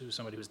ministers to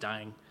somebody who's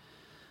dying,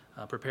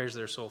 prepares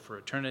their soul for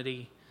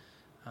eternity.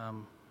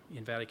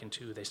 In Vatican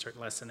II, they start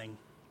lessening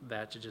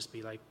that to just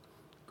be like,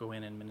 go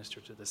in and minister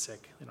to the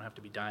sick. They don't have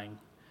to be dying.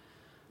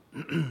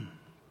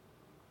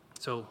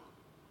 So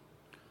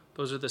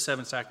those are the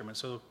 7 sacraments.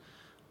 So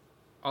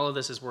all of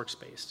this is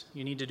works-based.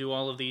 You need to do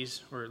all of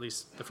these, or at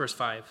least the first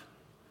 5,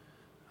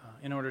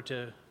 in order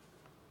to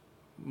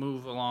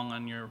move along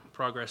on your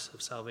progress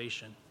of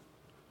salvation.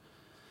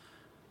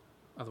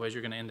 Otherwise,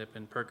 you're going to end up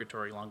in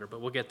purgatory longer,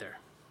 but we'll get there.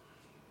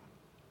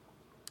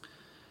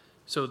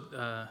 So,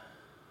 I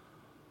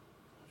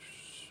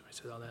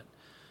said all that.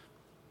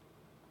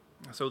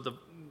 So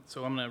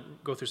I'm going to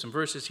go through some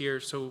verses here.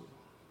 So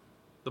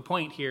the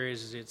point here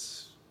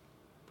is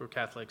for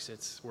Catholics,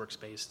 it's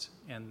works-based.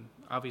 And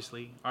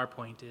obviously, our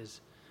point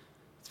is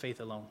it's faith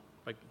alone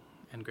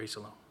and grace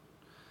alone.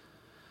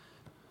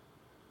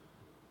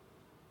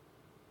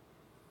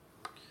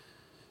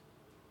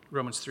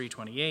 Romans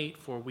 3:28,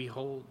 for we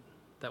hold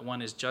that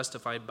one is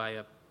justified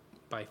by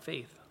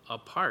faith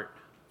apart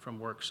from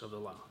works of the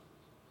law.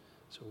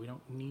 So we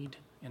don't need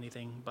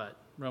anything but.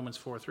 Romans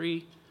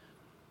 4:3,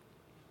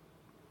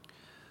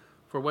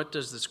 for what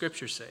does the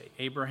scripture say?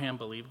 Abraham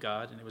believed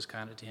God, and it was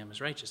counted to him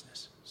as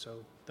righteousness.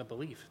 So the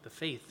belief, the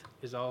faith,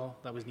 is all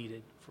that was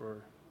needed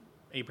for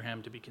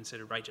Abraham to be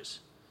considered righteous.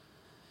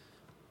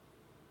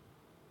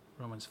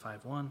 Romans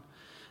 5:1,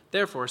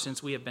 therefore,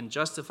 since we have been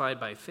justified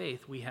by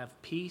faith, we have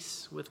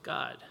peace with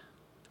God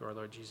through our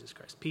Lord Jesus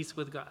Christ. Peace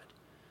with God.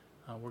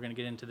 We're going to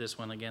get into this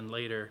one again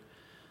later.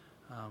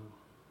 The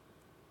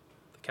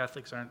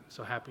Catholics aren't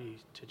so happy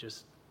to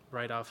just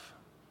write off,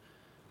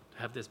 to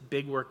have this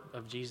big work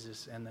of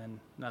Jesus and then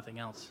nothing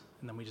else,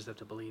 and then we just have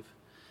to believe.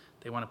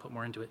 They want to put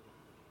more into it.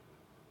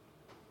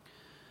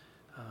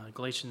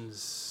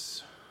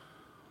 Galatians,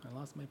 I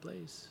lost my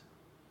place.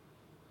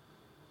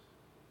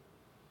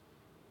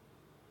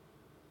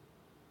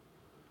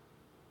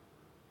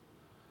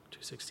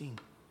 (2:16).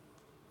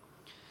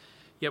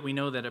 Yet we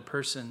know that a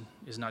person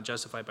is not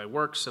justified by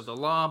works of the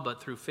law, but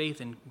through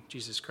faith in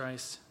Jesus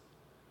Christ.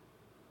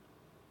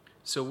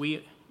 So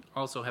we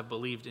also have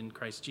believed in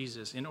Christ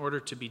Jesus in order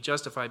to be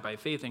justified by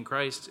faith in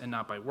Christ and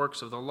not by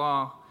works of the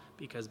law,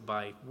 because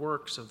by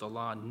works of the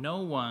law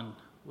no one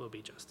will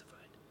be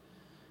justified.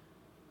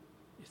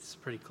 It's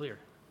pretty clear.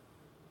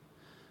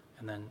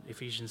 And then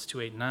Ephesians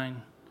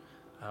 2:8-9,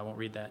 I won't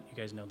read that. You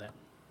guys know that.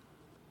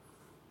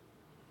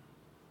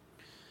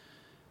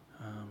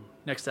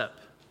 Next up,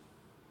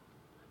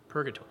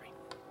 purgatory.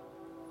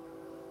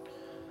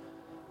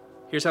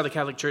 Here's how the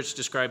Catholic Church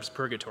describes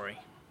purgatory: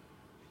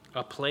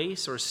 a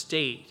place or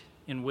state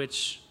in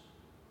which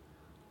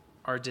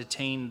are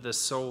detained the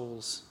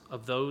souls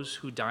of those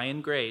who die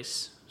in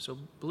grace, so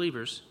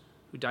believers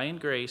who die in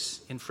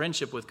grace in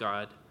friendship with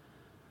God,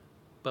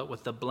 but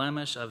with the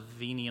blemish of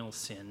venial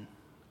sin.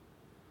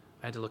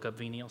 I had to look up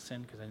venial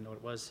sin because I didn't know what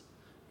it was,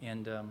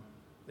 and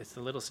it's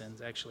the little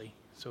sins actually.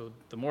 So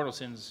the mortal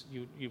sins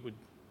you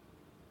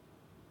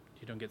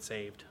don't get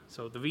saved.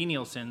 So the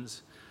venial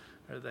sins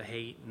are the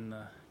hate and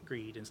the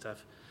greed and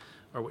stuff,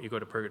 or what you go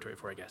to purgatory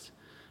for, I guess.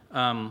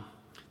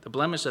 The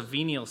blemish of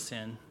venial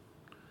sin,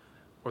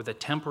 or the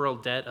temporal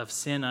debt of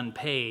sin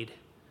unpaid,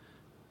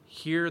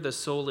 here the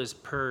soul is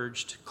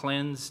purged,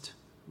 cleansed,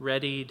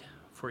 readied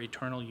for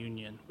eternal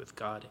union with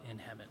God in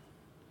heaven.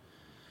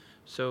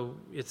 So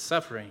it's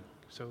suffering.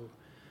 So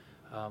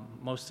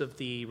most of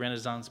the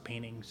Renaissance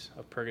paintings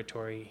of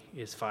purgatory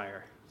is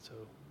fire. So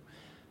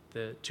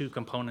the 2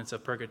 components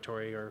of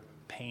purgatory are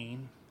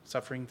pain,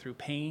 suffering through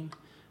pain,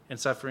 and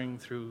suffering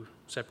through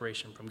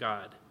separation from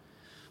God.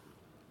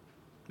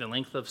 the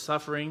length of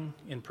suffering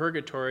in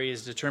purgatory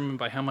is determined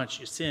by how much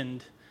you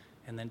sinned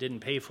and then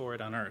didn't pay for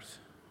it on earth.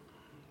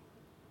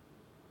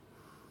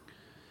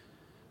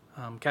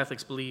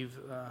 Catholics believe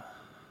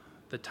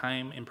the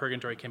time in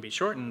purgatory can be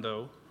shortened,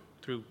 though,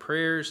 through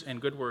prayers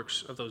and good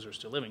works of those who are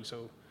still living.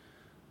 So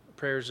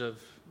prayers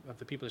of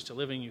the people who are still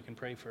living, you can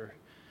pray for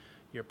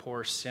your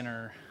poor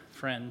sinner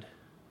friend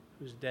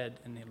who's dead,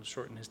 and it'll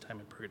shorten his time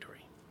in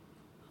purgatory.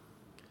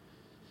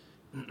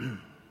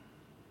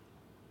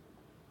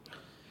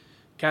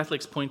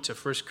 Catholics point to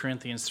 1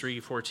 Corinthians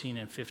 3:14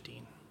 and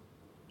 15.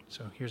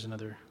 So here's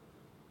another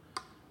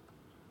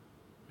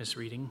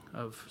misreading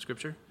of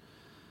Scripture.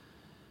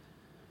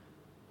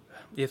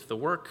 If the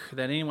work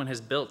that anyone has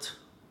built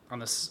on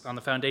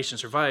the foundation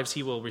survives,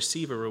 he will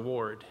receive a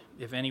reward.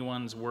 If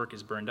anyone's work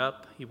is burned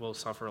up, he will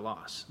suffer a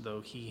loss,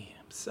 though he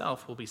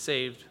himself will be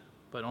saved,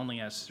 but only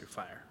as through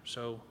fire.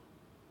 So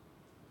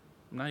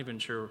I'm not even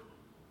sure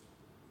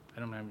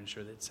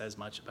that it says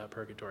much about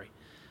purgatory.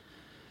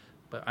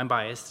 But I'm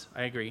biased.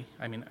 I agree.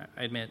 I mean,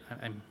 I admit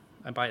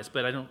I'm biased,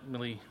 but I don't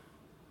really.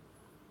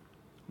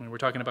 When we're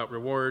talking about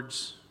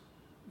rewards,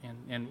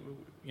 and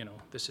you know,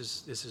 this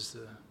is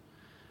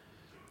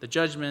the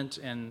judgment,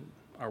 and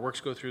our works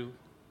go through,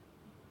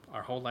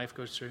 our whole life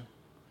goes through,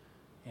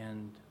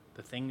 and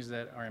the things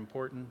that are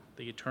important,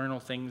 the eternal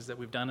things that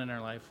we've done in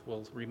our life,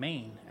 will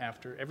remain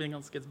after everything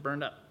else gets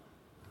burned up.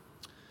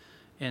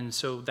 And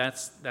so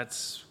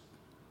that's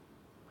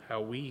how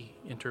we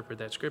interpret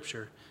that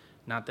Scripture.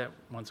 Not that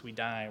once we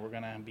die, we're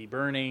going to be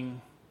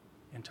burning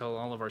until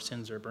all of our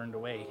sins are burned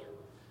away.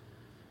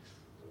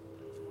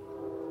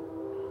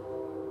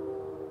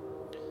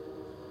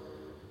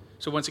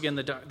 So once again,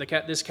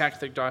 this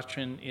Catholic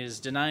doctrine is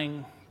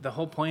denying the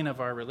whole point of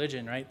our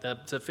religion, right? The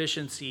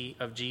sufficiency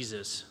of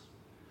Jesus,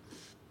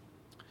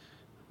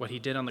 what he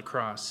did on the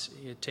cross.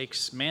 It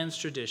takes man's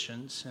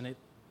traditions and it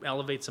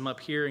elevates them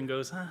up here and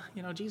goes,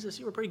 Jesus,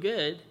 you were pretty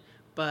good,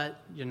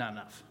 but you're not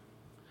enough.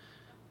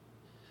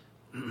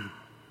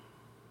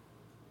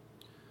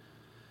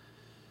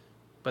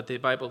 But the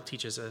Bible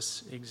teaches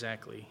us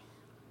exactly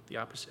the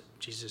opposite.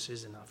 Jesus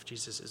is enough.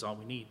 Jesus is all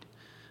we need.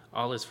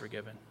 All is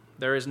forgiven.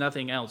 There is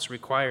nothing else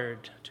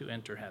required to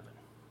enter heaven.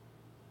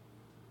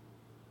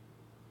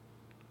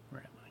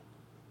 Where am I?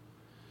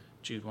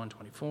 Jude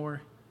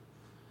 1:24.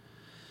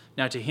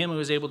 Now to him who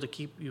is able to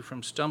keep you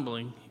from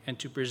stumbling and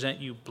to present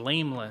you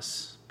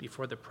blameless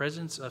before the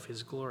presence of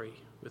his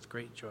glory with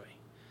great joy.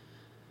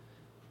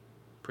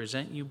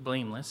 Present you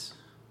blameless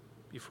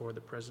before the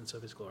presence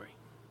of his glory.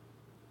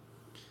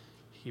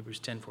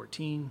 Hebrews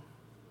 10:14.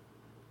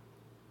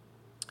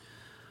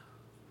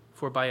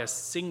 For by a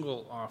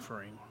single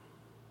offering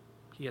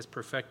he has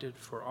perfected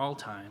for all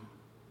time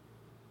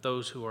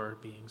those who are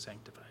being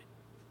sanctified.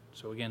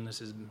 So again,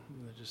 this is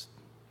just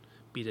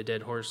beat a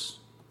dead horse.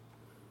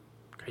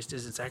 Christ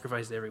isn't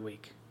sacrificed every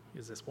week.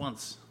 Is this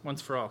once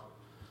for all?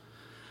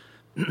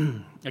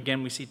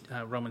 Again, we see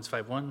Romans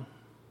 5:1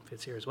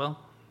 fits here as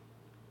well.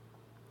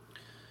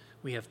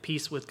 We have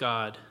peace with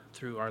God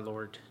through our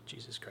Lord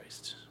Jesus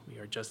Christ. We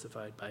are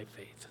justified by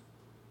faith.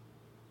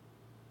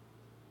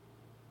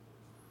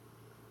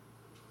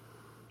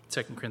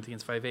 2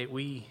 Corinthians 5:8,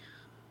 we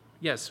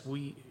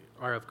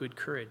are of good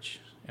courage,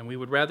 and we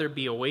would rather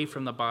be away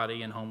from the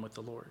body and home with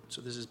the Lord.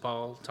 So this is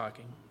Paul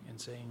talking and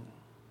saying,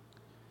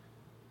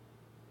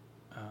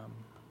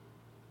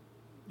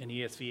 in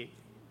ESV,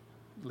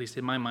 at least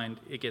in my mind,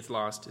 it gets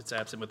lost. It's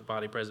absent with the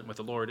body, present with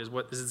the Lord.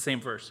 This is the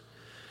same verse.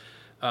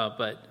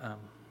 But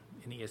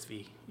in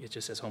ESV, it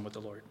just says home with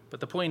the Lord. But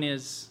the point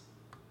is,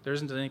 there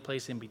isn't any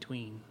place in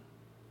between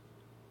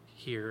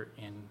here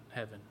and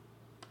heaven.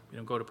 We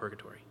don't go to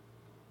purgatory.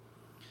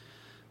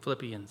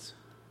 Philippians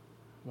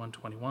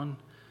 1:21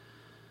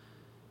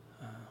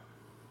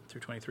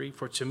 through 23.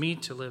 For to me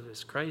to live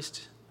is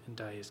Christ, and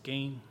die is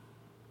gain.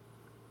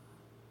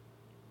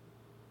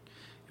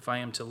 If I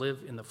am to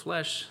live in the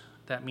flesh,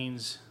 that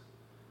means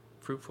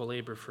fruitful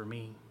labor for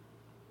me.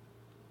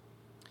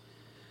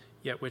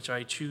 Yet which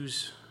I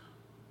choose,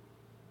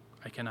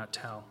 I cannot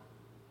tell.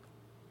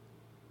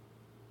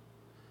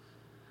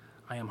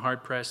 I am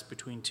hard-pressed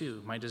between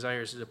two. My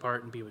desire is to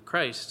depart and be with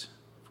Christ,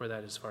 for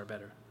that is far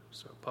better.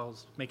 So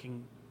Paul's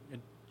making a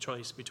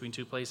choice between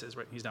two places.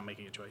 Right? He's not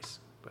making a choice,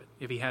 but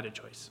if he had a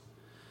choice,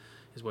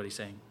 is what he's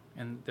saying.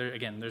 And there,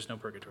 again, there's no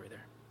purgatory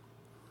there.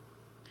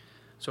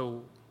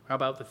 So how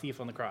about the thief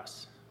on the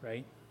cross,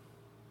 right?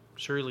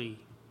 Surely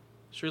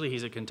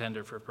he's a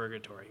contender for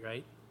purgatory,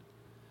 right?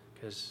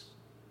 Because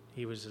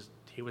he was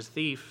a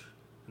thief,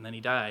 and then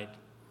he died.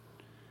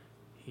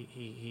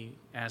 He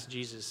asked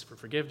Jesus for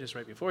forgiveness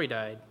right before he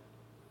died.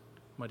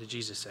 What did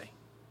Jesus say?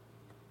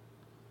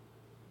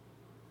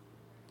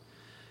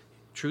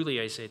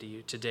 Truly I say to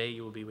you, today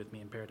you will be with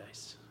me in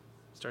paradise.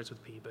 It starts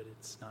with P, but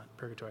it's not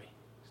purgatory.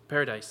 It's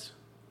paradise.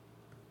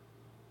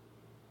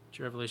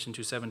 Revelation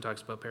 2:7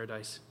 talks about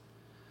paradise.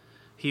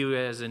 He who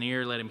has an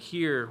ear, let him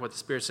hear what the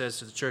Spirit says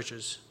to the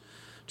churches.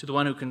 To the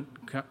one who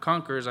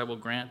conquers, I will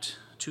grant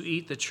to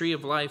eat the tree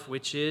of life,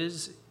 which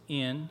is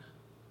in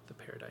the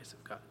paradise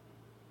of God.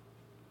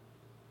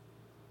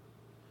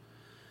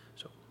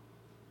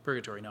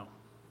 Purgatory, no.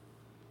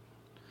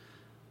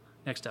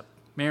 Next up,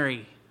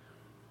 Mary.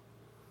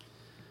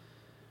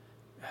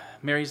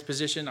 Mary's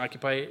position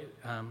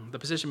the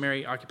position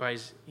Mary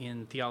occupies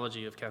in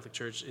theology of Catholic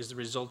Church is the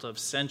result of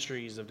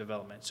centuries of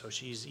development. So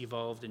she's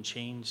evolved and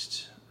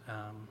changed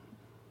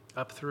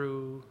up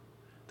through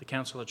the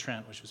Council of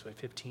Trent, which was by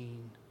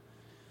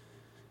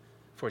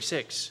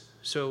 1546.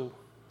 So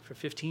for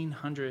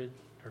 1,500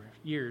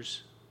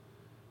 years,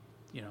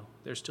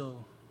 they're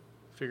still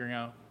figuring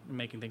out and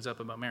making things up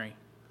about Mary.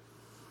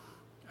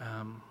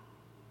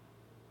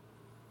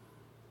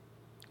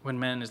 When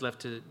man is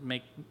left to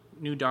make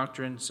new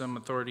doctrine, some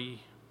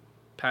authority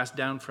passed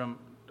down from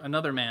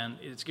another man,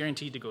 it's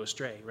guaranteed to go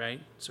astray,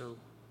 right? So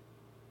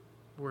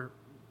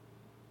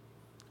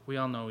we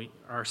all know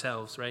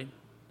ourselves, right?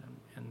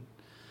 And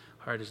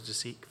heart is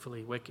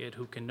deceitfully wicked.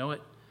 Who can know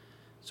it?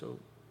 So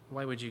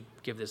why would you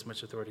give this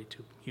much authority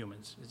to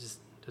humans? It just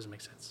doesn't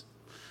make sense.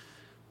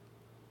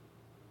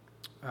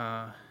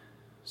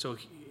 So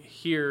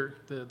here,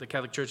 the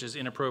Catholic Church is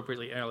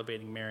inappropriately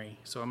elevating Mary.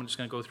 So I'm just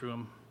going to go through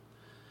them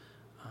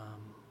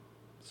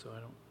so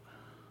I don't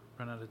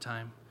run out of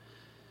time.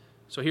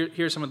 So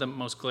here's some of the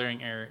most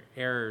glaring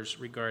errors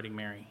regarding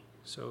Mary.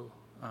 So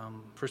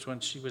first one,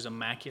 she was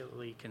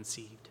immaculately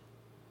conceived.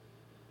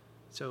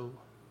 So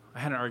I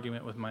had an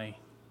argument with my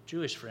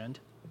Jewish friend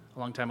a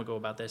long time ago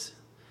about this.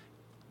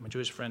 My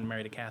Jewish friend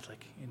married a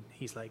Catholic, and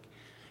he's like,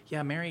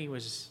 yeah, Mary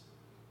was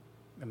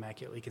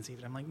immaculately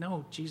conceived. I'm like,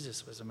 no,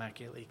 Jesus was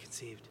immaculately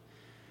conceived.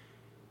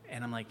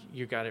 And I'm like,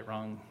 you got it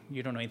wrong.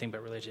 You don't know anything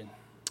about religion.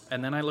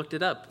 And then I looked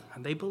it up,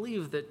 and they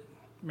believe that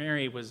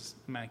Mary was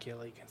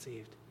immaculately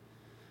conceived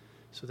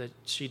so that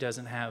she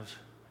doesn't have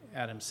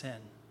Adam's sin,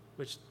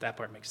 which that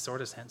part makes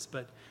sort of sense,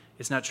 but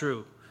it's not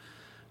true.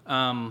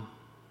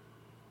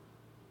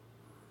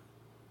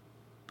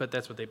 But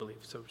that's what they believe.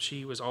 So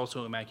she was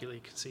also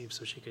immaculately conceived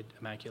so she could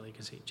immaculately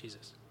conceive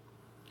Jesus.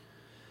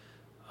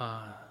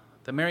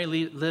 That Mary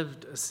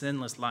lived a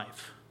sinless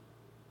life.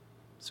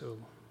 So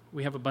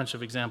we have a bunch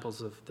of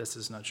examples of this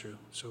is not true.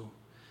 So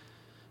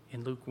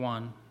in Luke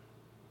 1,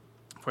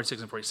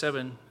 46 and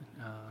 47,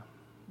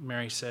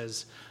 Mary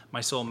says,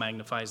 my soul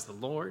magnifies the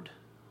Lord,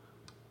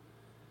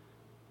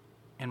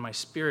 and my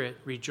spirit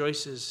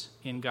rejoices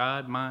in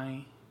God,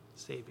 my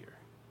Savior.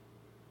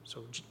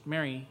 So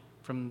Mary,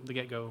 from the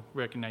get-go,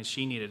 recognized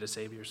she needed a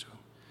Savior, so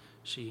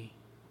she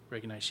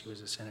recognized she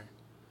was a sinner.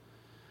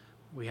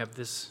 We have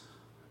this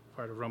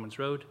part of Romans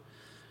Road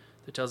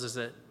that tells us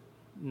that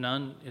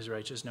none is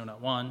righteous, no,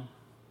 not one.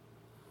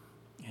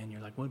 And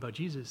you're like, what about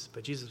Jesus?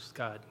 But Jesus was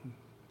God.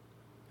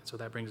 So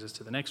that brings us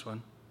to the next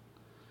one.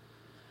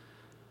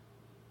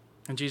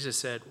 And Jesus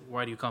said,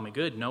 why do you call me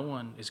good? No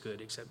one is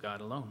good except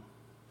God alone.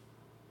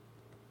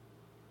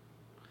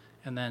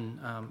 And then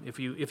if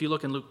you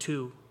look in Luke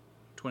 2,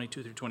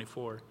 22 through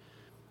 24,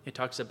 it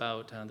talks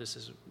about, this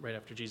is right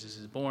after Jesus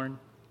is born,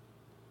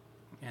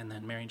 and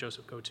then Mary and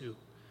Joseph go to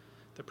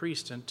the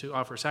priest and to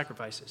offer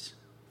sacrifices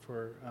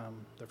for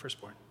their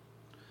firstborn,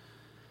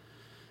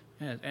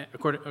 and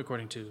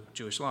according to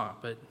Jewish law.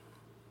 But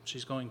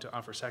she's going to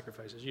offer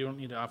sacrifices. You don't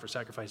need to offer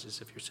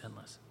sacrifices if you're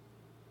sinless.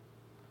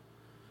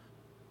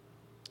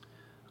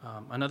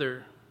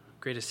 Another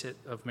greatest hit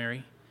of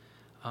Mary,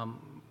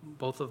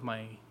 both of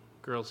my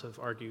girls have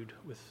argued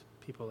with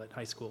people at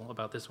high school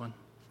about this one.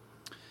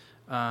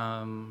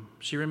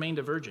 She remained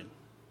a virgin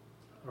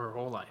her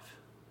whole life.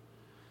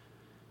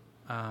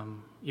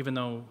 Even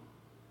though,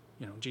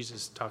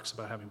 Jesus talks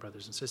about having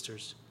brothers and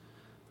sisters.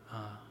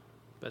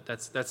 But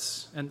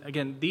that's and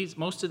again,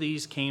 most of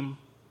these came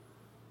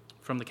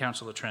from the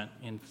Council of Trent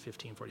in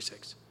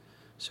 1546.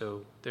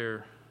 So they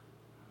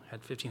had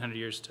 1,500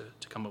 years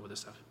to come up with this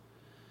stuff.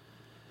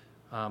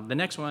 The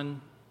next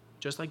one,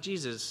 just like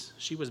Jesus,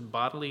 she was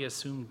bodily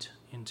assumed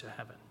into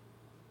heaven.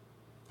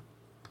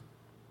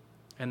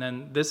 And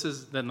then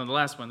the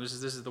last one, this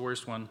is the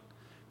worst one,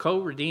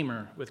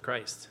 co-redeemer with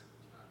Christ.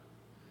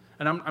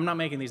 And I'm not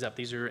making these up.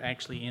 These are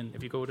actually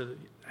if you go to,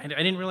 I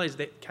didn't realize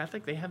that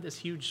Catholic, they have this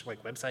huge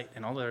website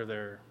and all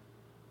their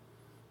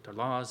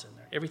laws and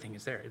everything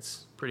is there.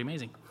 It's pretty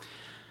amazing.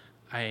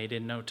 I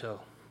didn't know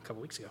till a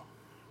couple weeks ago.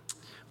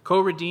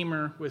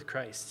 Co-redeemer with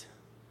Christ.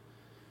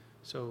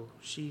 So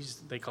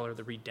they call her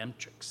the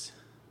redemptrix.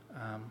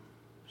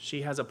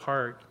 She has a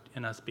part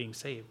in us being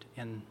saved.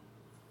 And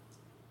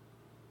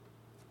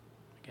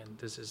again,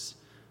 this is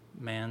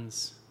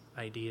man's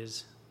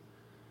ideas,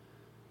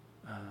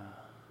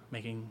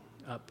 making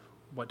up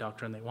what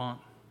doctrine they want,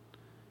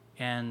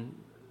 and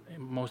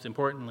most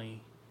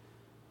importantly,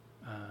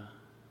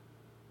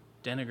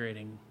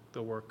 denigrating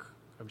the work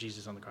of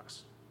Jesus on the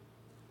cross.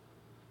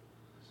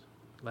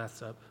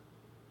 Last up,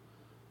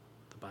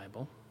 the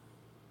Bible.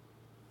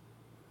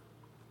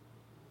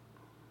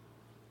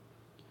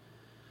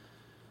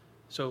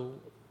 So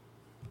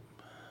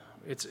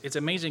it's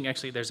amazing,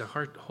 actually. There's a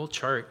whole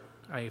chart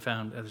I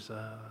found. There's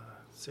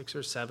 6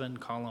 or 7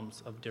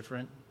 columns of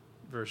different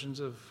versions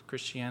of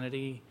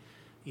Christianity,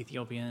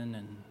 Ethiopian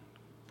and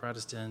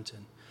Protestant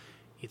and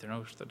Eastern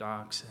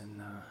Orthodox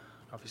and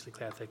obviously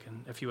Catholic,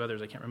 and a few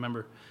others I can't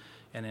remember.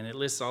 And then it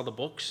lists all the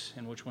books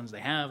and which ones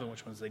they have and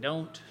which ones they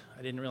don't.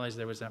 I didn't realize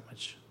there was that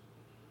much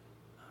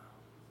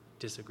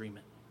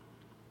disagreement.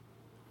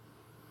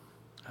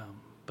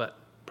 But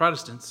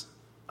Protestants,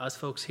 us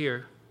folks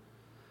here,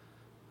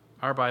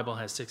 our Bible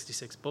has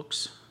 66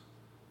 books,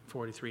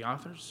 43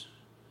 authors,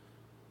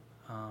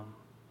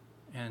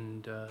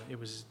 and it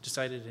was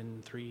decided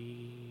in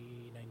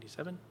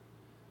 397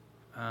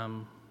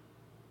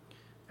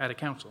 at a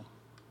council.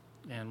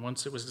 And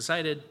once it was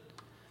decided,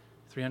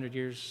 300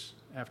 years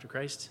after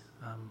Christ,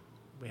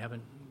 we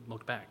haven't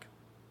looked back,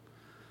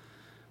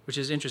 which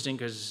is interesting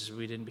because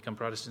we didn't become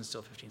Protestants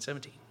until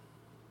 1517.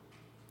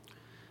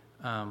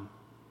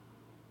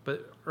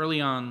 But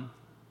early on,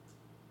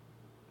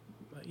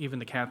 even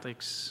the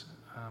Catholics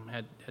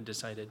had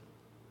decided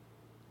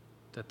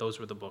that those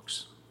were the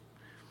books.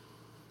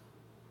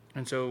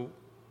 And so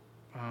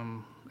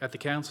at the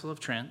Council of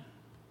Trent,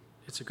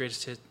 it's the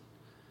greatest hit,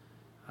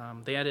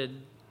 they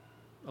added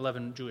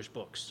 11 Jewish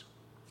books.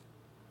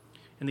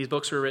 And these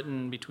books were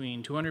written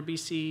between 200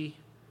 BC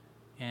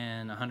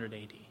and 100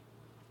 AD.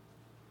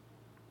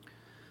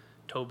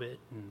 Tobit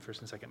and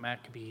 1st and 2nd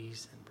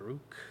Maccabees and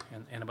Baruch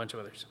and a bunch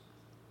of others.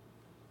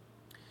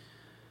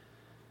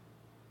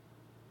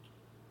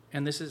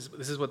 And this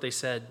is what they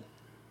said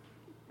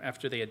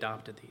after they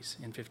adopted these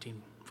in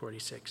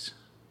 1546.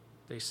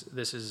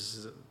 This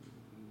is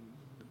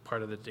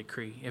part of the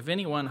decree. If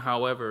anyone,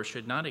 however,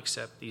 should not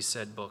accept these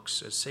said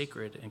books as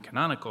sacred and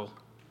canonical,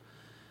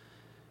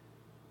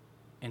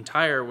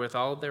 entire with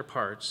all their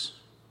parts,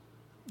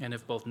 and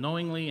if both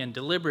knowingly and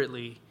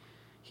deliberately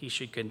he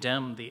should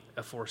condemn the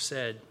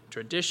aforesaid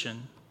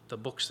tradition, the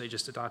books they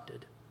just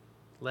adopted,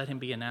 let him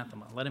be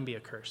anathema, let him be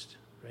accursed,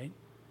 right?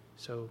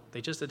 So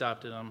they just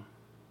adopted them,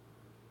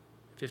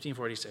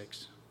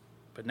 1546,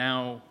 but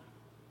now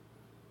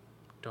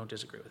don't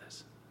disagree with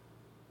us.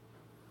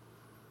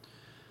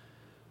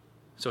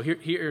 So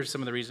here are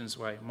some of the reasons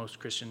why most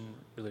Christian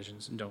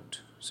religions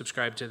don't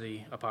subscribe to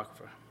the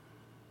Apocrypha.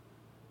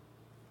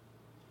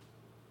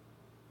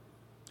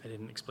 I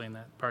didn't explain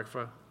that.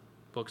 Apocrypha,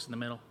 books in the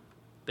middle,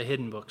 the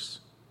hidden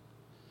books.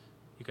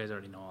 You guys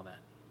already know all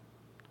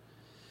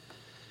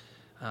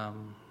that.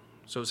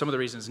 So some of the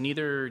reasons,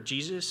 neither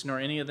Jesus nor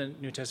any of the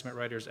New Testament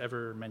writers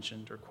ever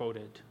mentioned or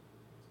quoted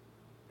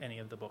any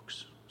of the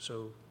books.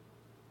 So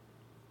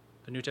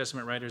the New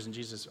Testament writers and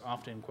Jesus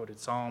often quoted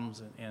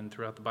Psalms and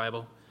throughout the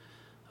Bible,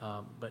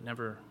 but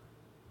never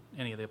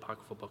any of the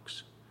apocryphal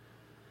books.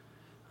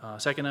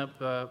 Second up,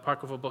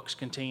 apocryphal books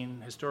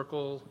contain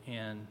historical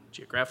and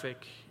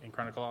geographic and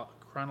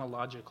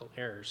chronological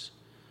errors.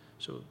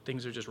 So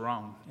things are just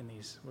wrong in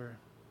these, where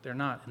they're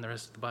not in the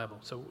rest of the Bible.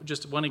 So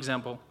just one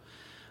example,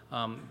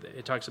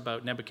 it talks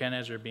about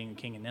Nebuchadnezzar being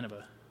king in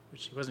Nineveh,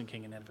 which he wasn't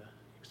king in Nineveh.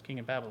 He was king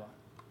in Babylon.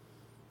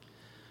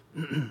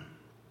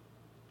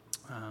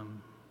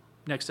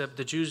 Next up,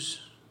 the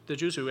Jews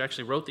who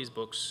actually wrote these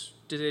books,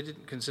 they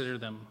didn't consider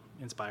them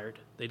inspired.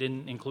 They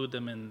didn't include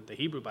them in the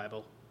Hebrew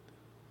Bible.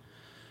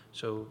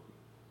 So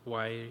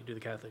why do the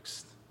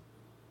Catholics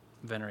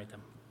venerate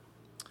them?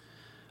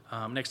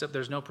 Next up,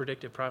 there's no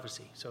predictive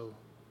prophecy. So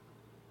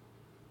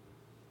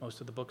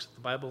most of the books of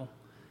the Bible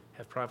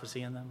have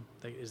prophecy in them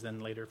that is then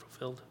later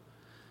fulfilled.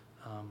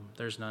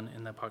 There's none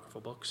in the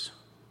apocryphal books.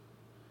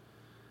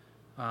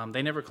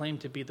 They never claimed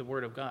to be the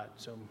Word of God.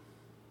 So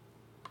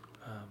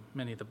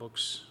many of the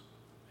books,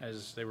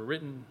 as they were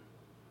written,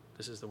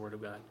 this is the Word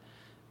of God.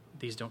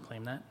 These don't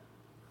claim that.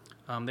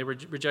 They were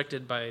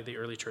rejected by the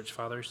early church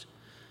fathers.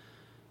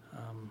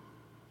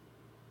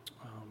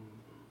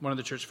 One of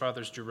the church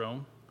fathers,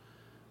 Jerome,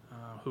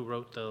 who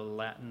wrote the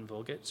Latin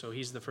Vulgate. So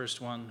he's the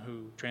first one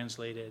who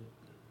translated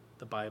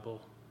the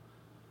Bible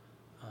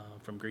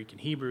from Greek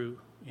and Hebrew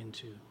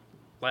into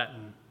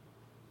Latin.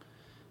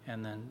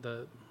 And then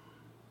the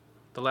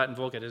Latin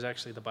Vulgate is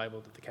actually the Bible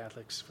that the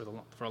Catholics,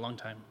 for a long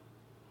time,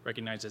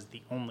 recognized as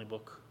the only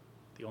book,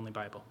 the only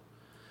Bible.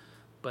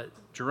 But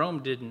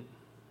Jerome didn't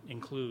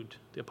include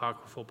the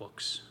apocryphal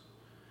books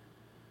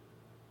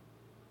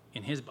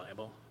in his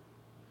Bible.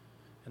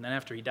 And then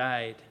after he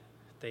died,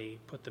 they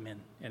put them in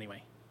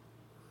anyway.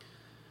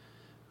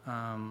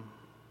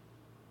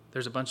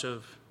 There's a bunch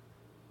of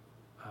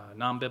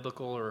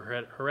non-biblical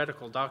or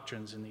heretical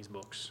doctrines in these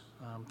books.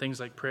 Things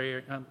like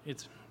prayer,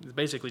 it's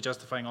basically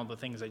justifying all the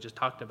things I just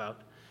talked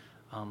about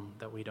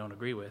that we don't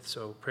agree with.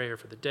 So prayer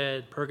for the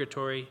dead,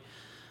 purgatory,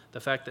 the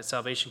fact that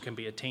salvation can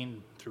be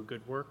attained through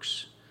good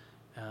works,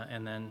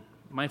 and then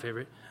my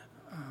favorite,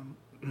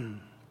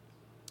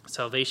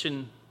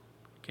 salvation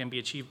can be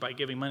achieved by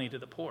giving money to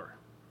the poor.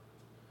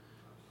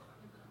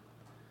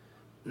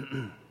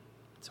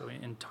 So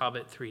in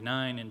Tobit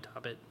 3:9 and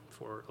Tobit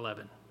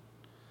 4:11,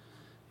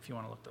 if you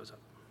want to look those up.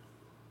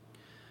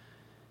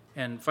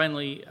 And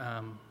finally,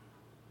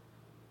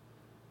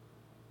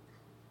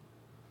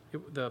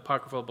 the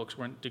apocryphal books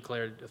weren't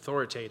declared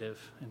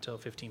authoritative until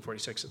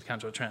 1546 at the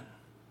Council of Trent.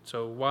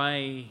 So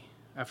why,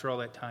 after all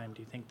that time,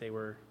 do you think they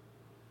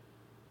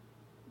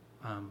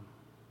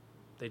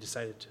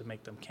decided to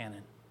make them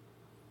canon?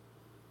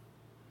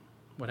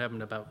 What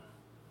happened about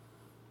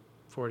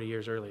 40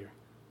 years earlier.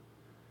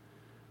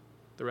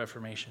 The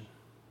Reformation.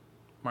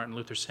 Martin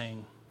Luther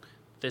saying,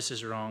 this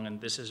is wrong,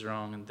 and this is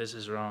wrong, and this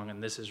is wrong,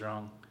 and this is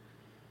wrong.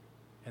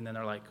 And then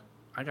they're like,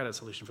 I got a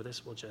solution for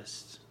this. We'll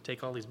just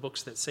take all these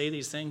books that say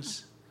these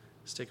things,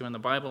 stick them in the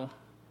Bible.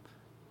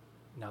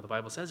 Now the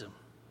Bible says them.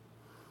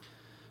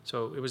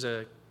 So it was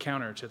a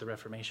counter to the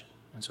Reformation.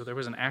 And so there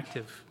was an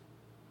active,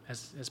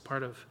 as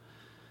part of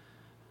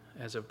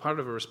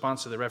a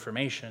response to the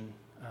Reformation,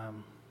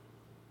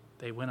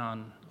 they went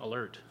on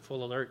alert,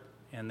 full alert,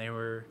 and they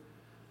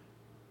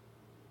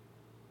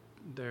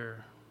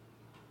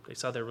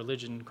saw their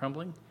religion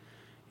crumbling,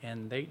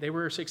 and they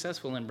were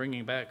successful in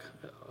bringing back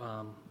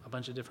a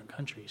bunch of different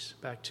countries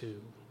back to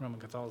Roman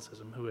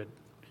Catholicism, who had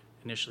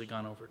initially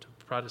gone over to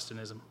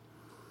Protestantism.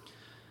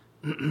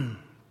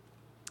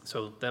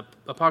 So the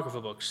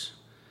Apocryphal books,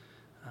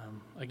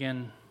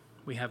 again,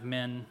 we have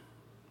men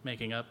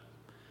making up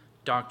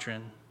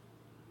doctrine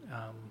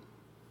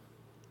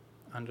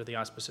under the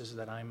auspices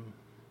that I'm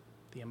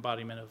the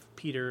embodiment of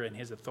Peter and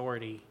his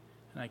authority,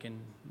 and I can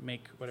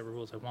make whatever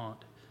rules I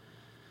want.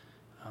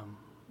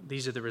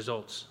 These are the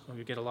results.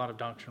 You get a lot of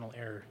doctrinal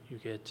error. You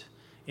get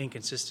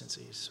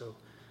inconsistencies. So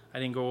I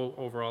didn't go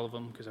over all of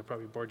them because I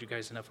probably bored you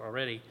guys enough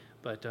already.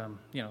 But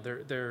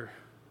they're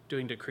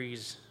doing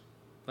decrees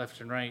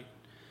left and right,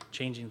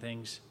 changing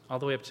things all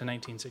the way up to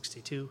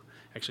 1962.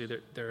 Actually,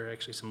 there are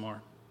actually some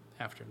more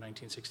after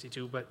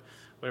 1962. But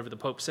whatever the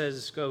Pope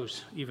says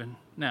goes, even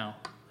now.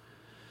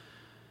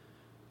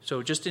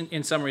 So just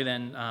in summary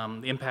then,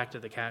 the impact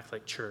of the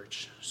Catholic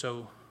Church.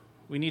 So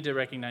we need to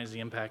recognize the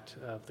impact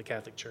of the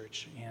Catholic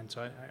Church. And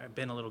so I've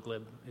been a little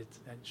glib. It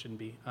shouldn't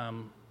be.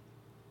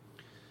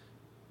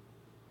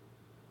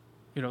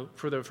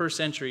 For the first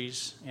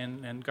centuries,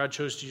 and God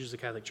chose to use the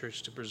Catholic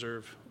Church to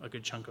preserve a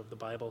good chunk of the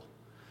Bible.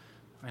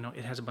 I know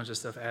it has a bunch of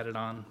stuff added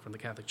on from the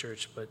Catholic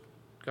Church, but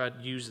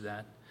God used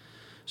that.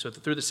 So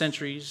through the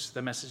centuries,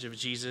 the message of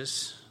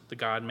Jesus, the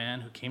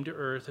God-man who came to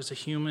earth as a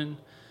human,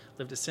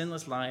 lived a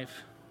sinless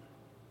life,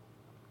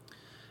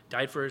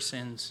 died for our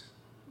sins,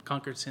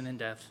 conquered sin and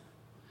death.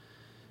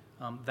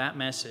 That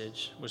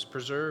message was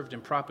preserved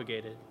and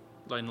propagated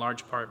in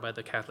large part by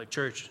the Catholic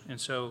Church. And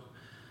so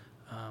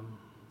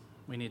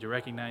we need to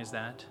recognize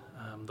that.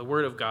 The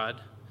Word of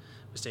God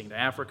was taken to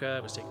Africa,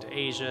 it was taken to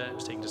Asia, it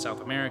was taken to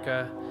South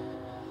America.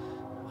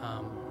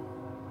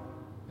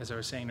 As I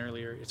was saying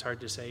earlier, it's hard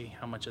to say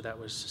how much of that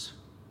was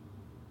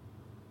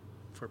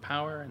for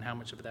power and how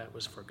much of that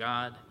was for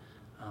God.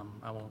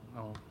 I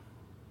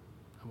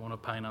won't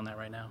opine on that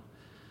right now.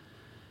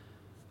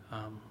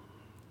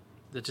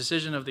 The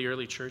decision of the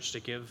early church to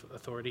give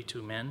authority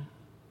to men,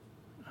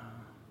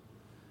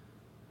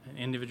 an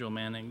individual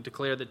man, and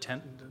declare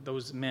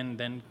those men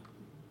then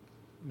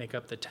make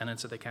up the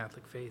tenets of the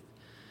Catholic faith.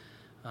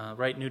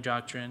 Write new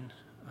doctrine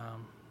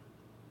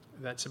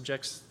that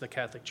subjects the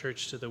Catholic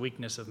Church to the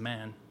weakness of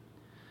man.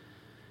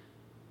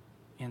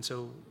 And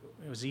so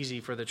it was easy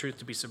for the truth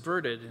to be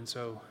subverted, and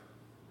so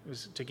it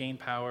was to gain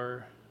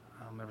power.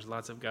 There was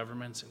lots of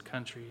governments and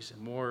countries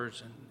and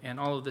wars, and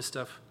all of this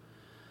stuff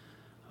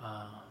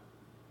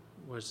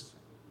was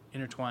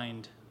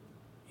intertwined,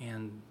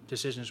 and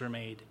decisions were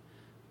made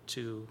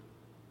to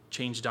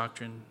change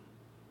doctrine,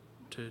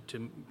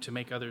 to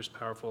make others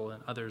powerful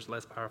and others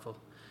less powerful.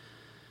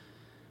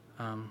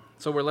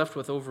 So we're left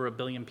with over 1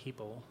 billion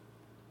people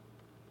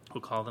who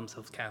call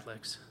themselves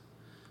Catholics.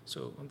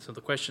 So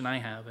the question I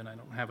have, and I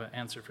don't have an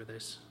answer for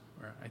this,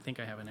 or I think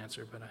I have an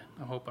answer, but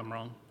I hope I'm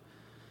wrong.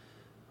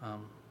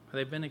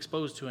 They've been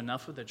exposed to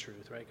enough of the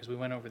truth, right? Because we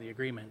went over the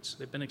agreements.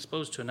 They've been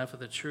exposed to enough of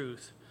the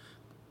truth,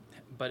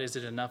 but is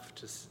it enough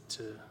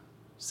to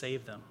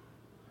save them?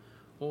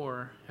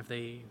 Or have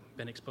they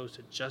been exposed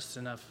to just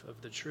enough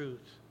of the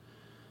truth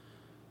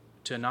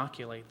to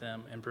inoculate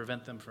them and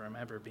prevent them from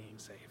ever being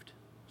saved?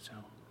 So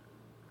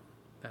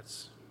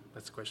that's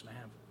the question I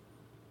have.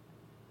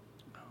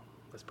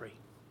 Let's pray.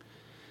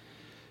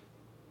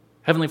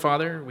 Heavenly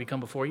Father, we come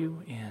before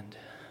you, and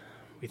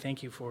we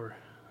thank you for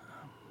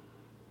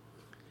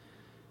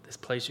this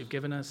place you've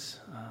given us.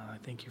 I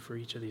thank you for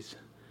each of these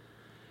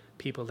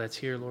people that's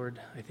here, Lord.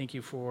 I thank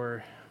you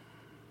for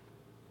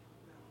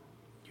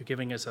you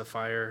giving us a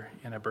fire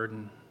and a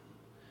burden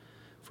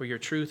for your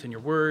truth and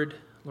your word,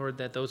 Lord,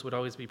 that those would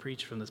always be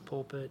preached from this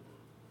pulpit.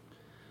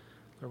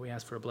 Lord, we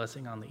ask for a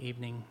blessing on the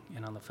evening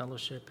and on the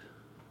fellowship,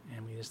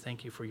 and we just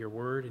thank you for your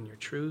word and your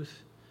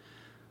truth.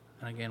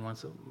 And again,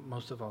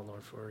 most of all,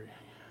 Lord, for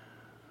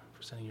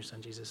sending your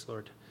son, Jesus,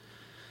 Lord,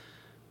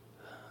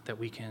 that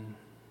we can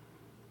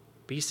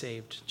be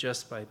saved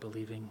just by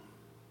believing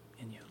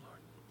in you, Lord.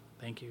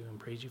 Thank you and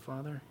praise you,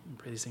 Father, and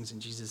pray these things in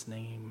Jesus'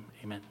 name.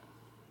 Amen.